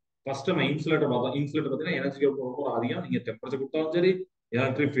ஃபர்ஸ்ட் நம்ம இன்சுலேட்டர் பார்த்தோம். இன்சுலேட்டர் பார்த்தீங்கன்னா எனர்ஜி கேப் ரொம்ப அதிகம். நீங்க டெம்பரேச்சர் கொடுத்தாலும் சரி,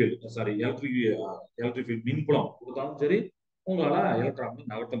 electric field sorry electric field மின்புலம் கொடுத்தாலும் சரி, உங்களால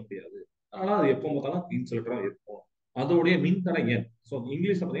எலக்ட்ரான் நகர்த்த முடியாது. அதனால அது எப்போ பார்த்தாலும் இன்சுலேட்டரா இருக்கும். அதோடைய மின்தடை எண், ஸோ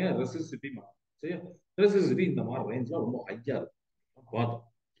இங்கிலீஷ்ல பார்த்தீங்கன்னா ரெசிசிட்டி. சரியா? ரெசிசிட்டி இந்த மாதிரி ரேஞ்ச்ல ரொம்ப ஹையா இருக்கு. பார்த்தோம்.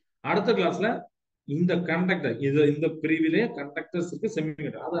 அடுத்த கிளாஸ்ல இந்த கண்டக்டர், இது இந்த பிரிவிலே கண்டக்டர்ஸ் இருக்கு,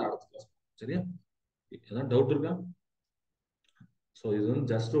 செமிகண்டக்டர், அது அடுத்த கிளாஸ். சரியா? ஏதாவது டவுட் இருக்கா? ஸோ இது வந்து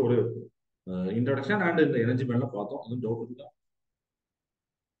ஜஸ்ட் ஒரு இன்ட்ரோடக்ஷன் அண்ட் இந்த எனர்ஜி பேண்ட்ல பார்த்தோம். எதுவும் டவுட் இருக்கா?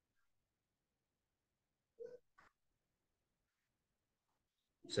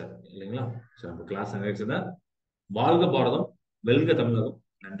 சரி இல்லைங்களா? சரி, கிளாஸ் நிகழ்ச்சி தான். வாழ்க பாரதம், வெல்க தமிழகம்.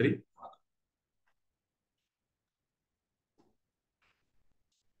 நன்றி.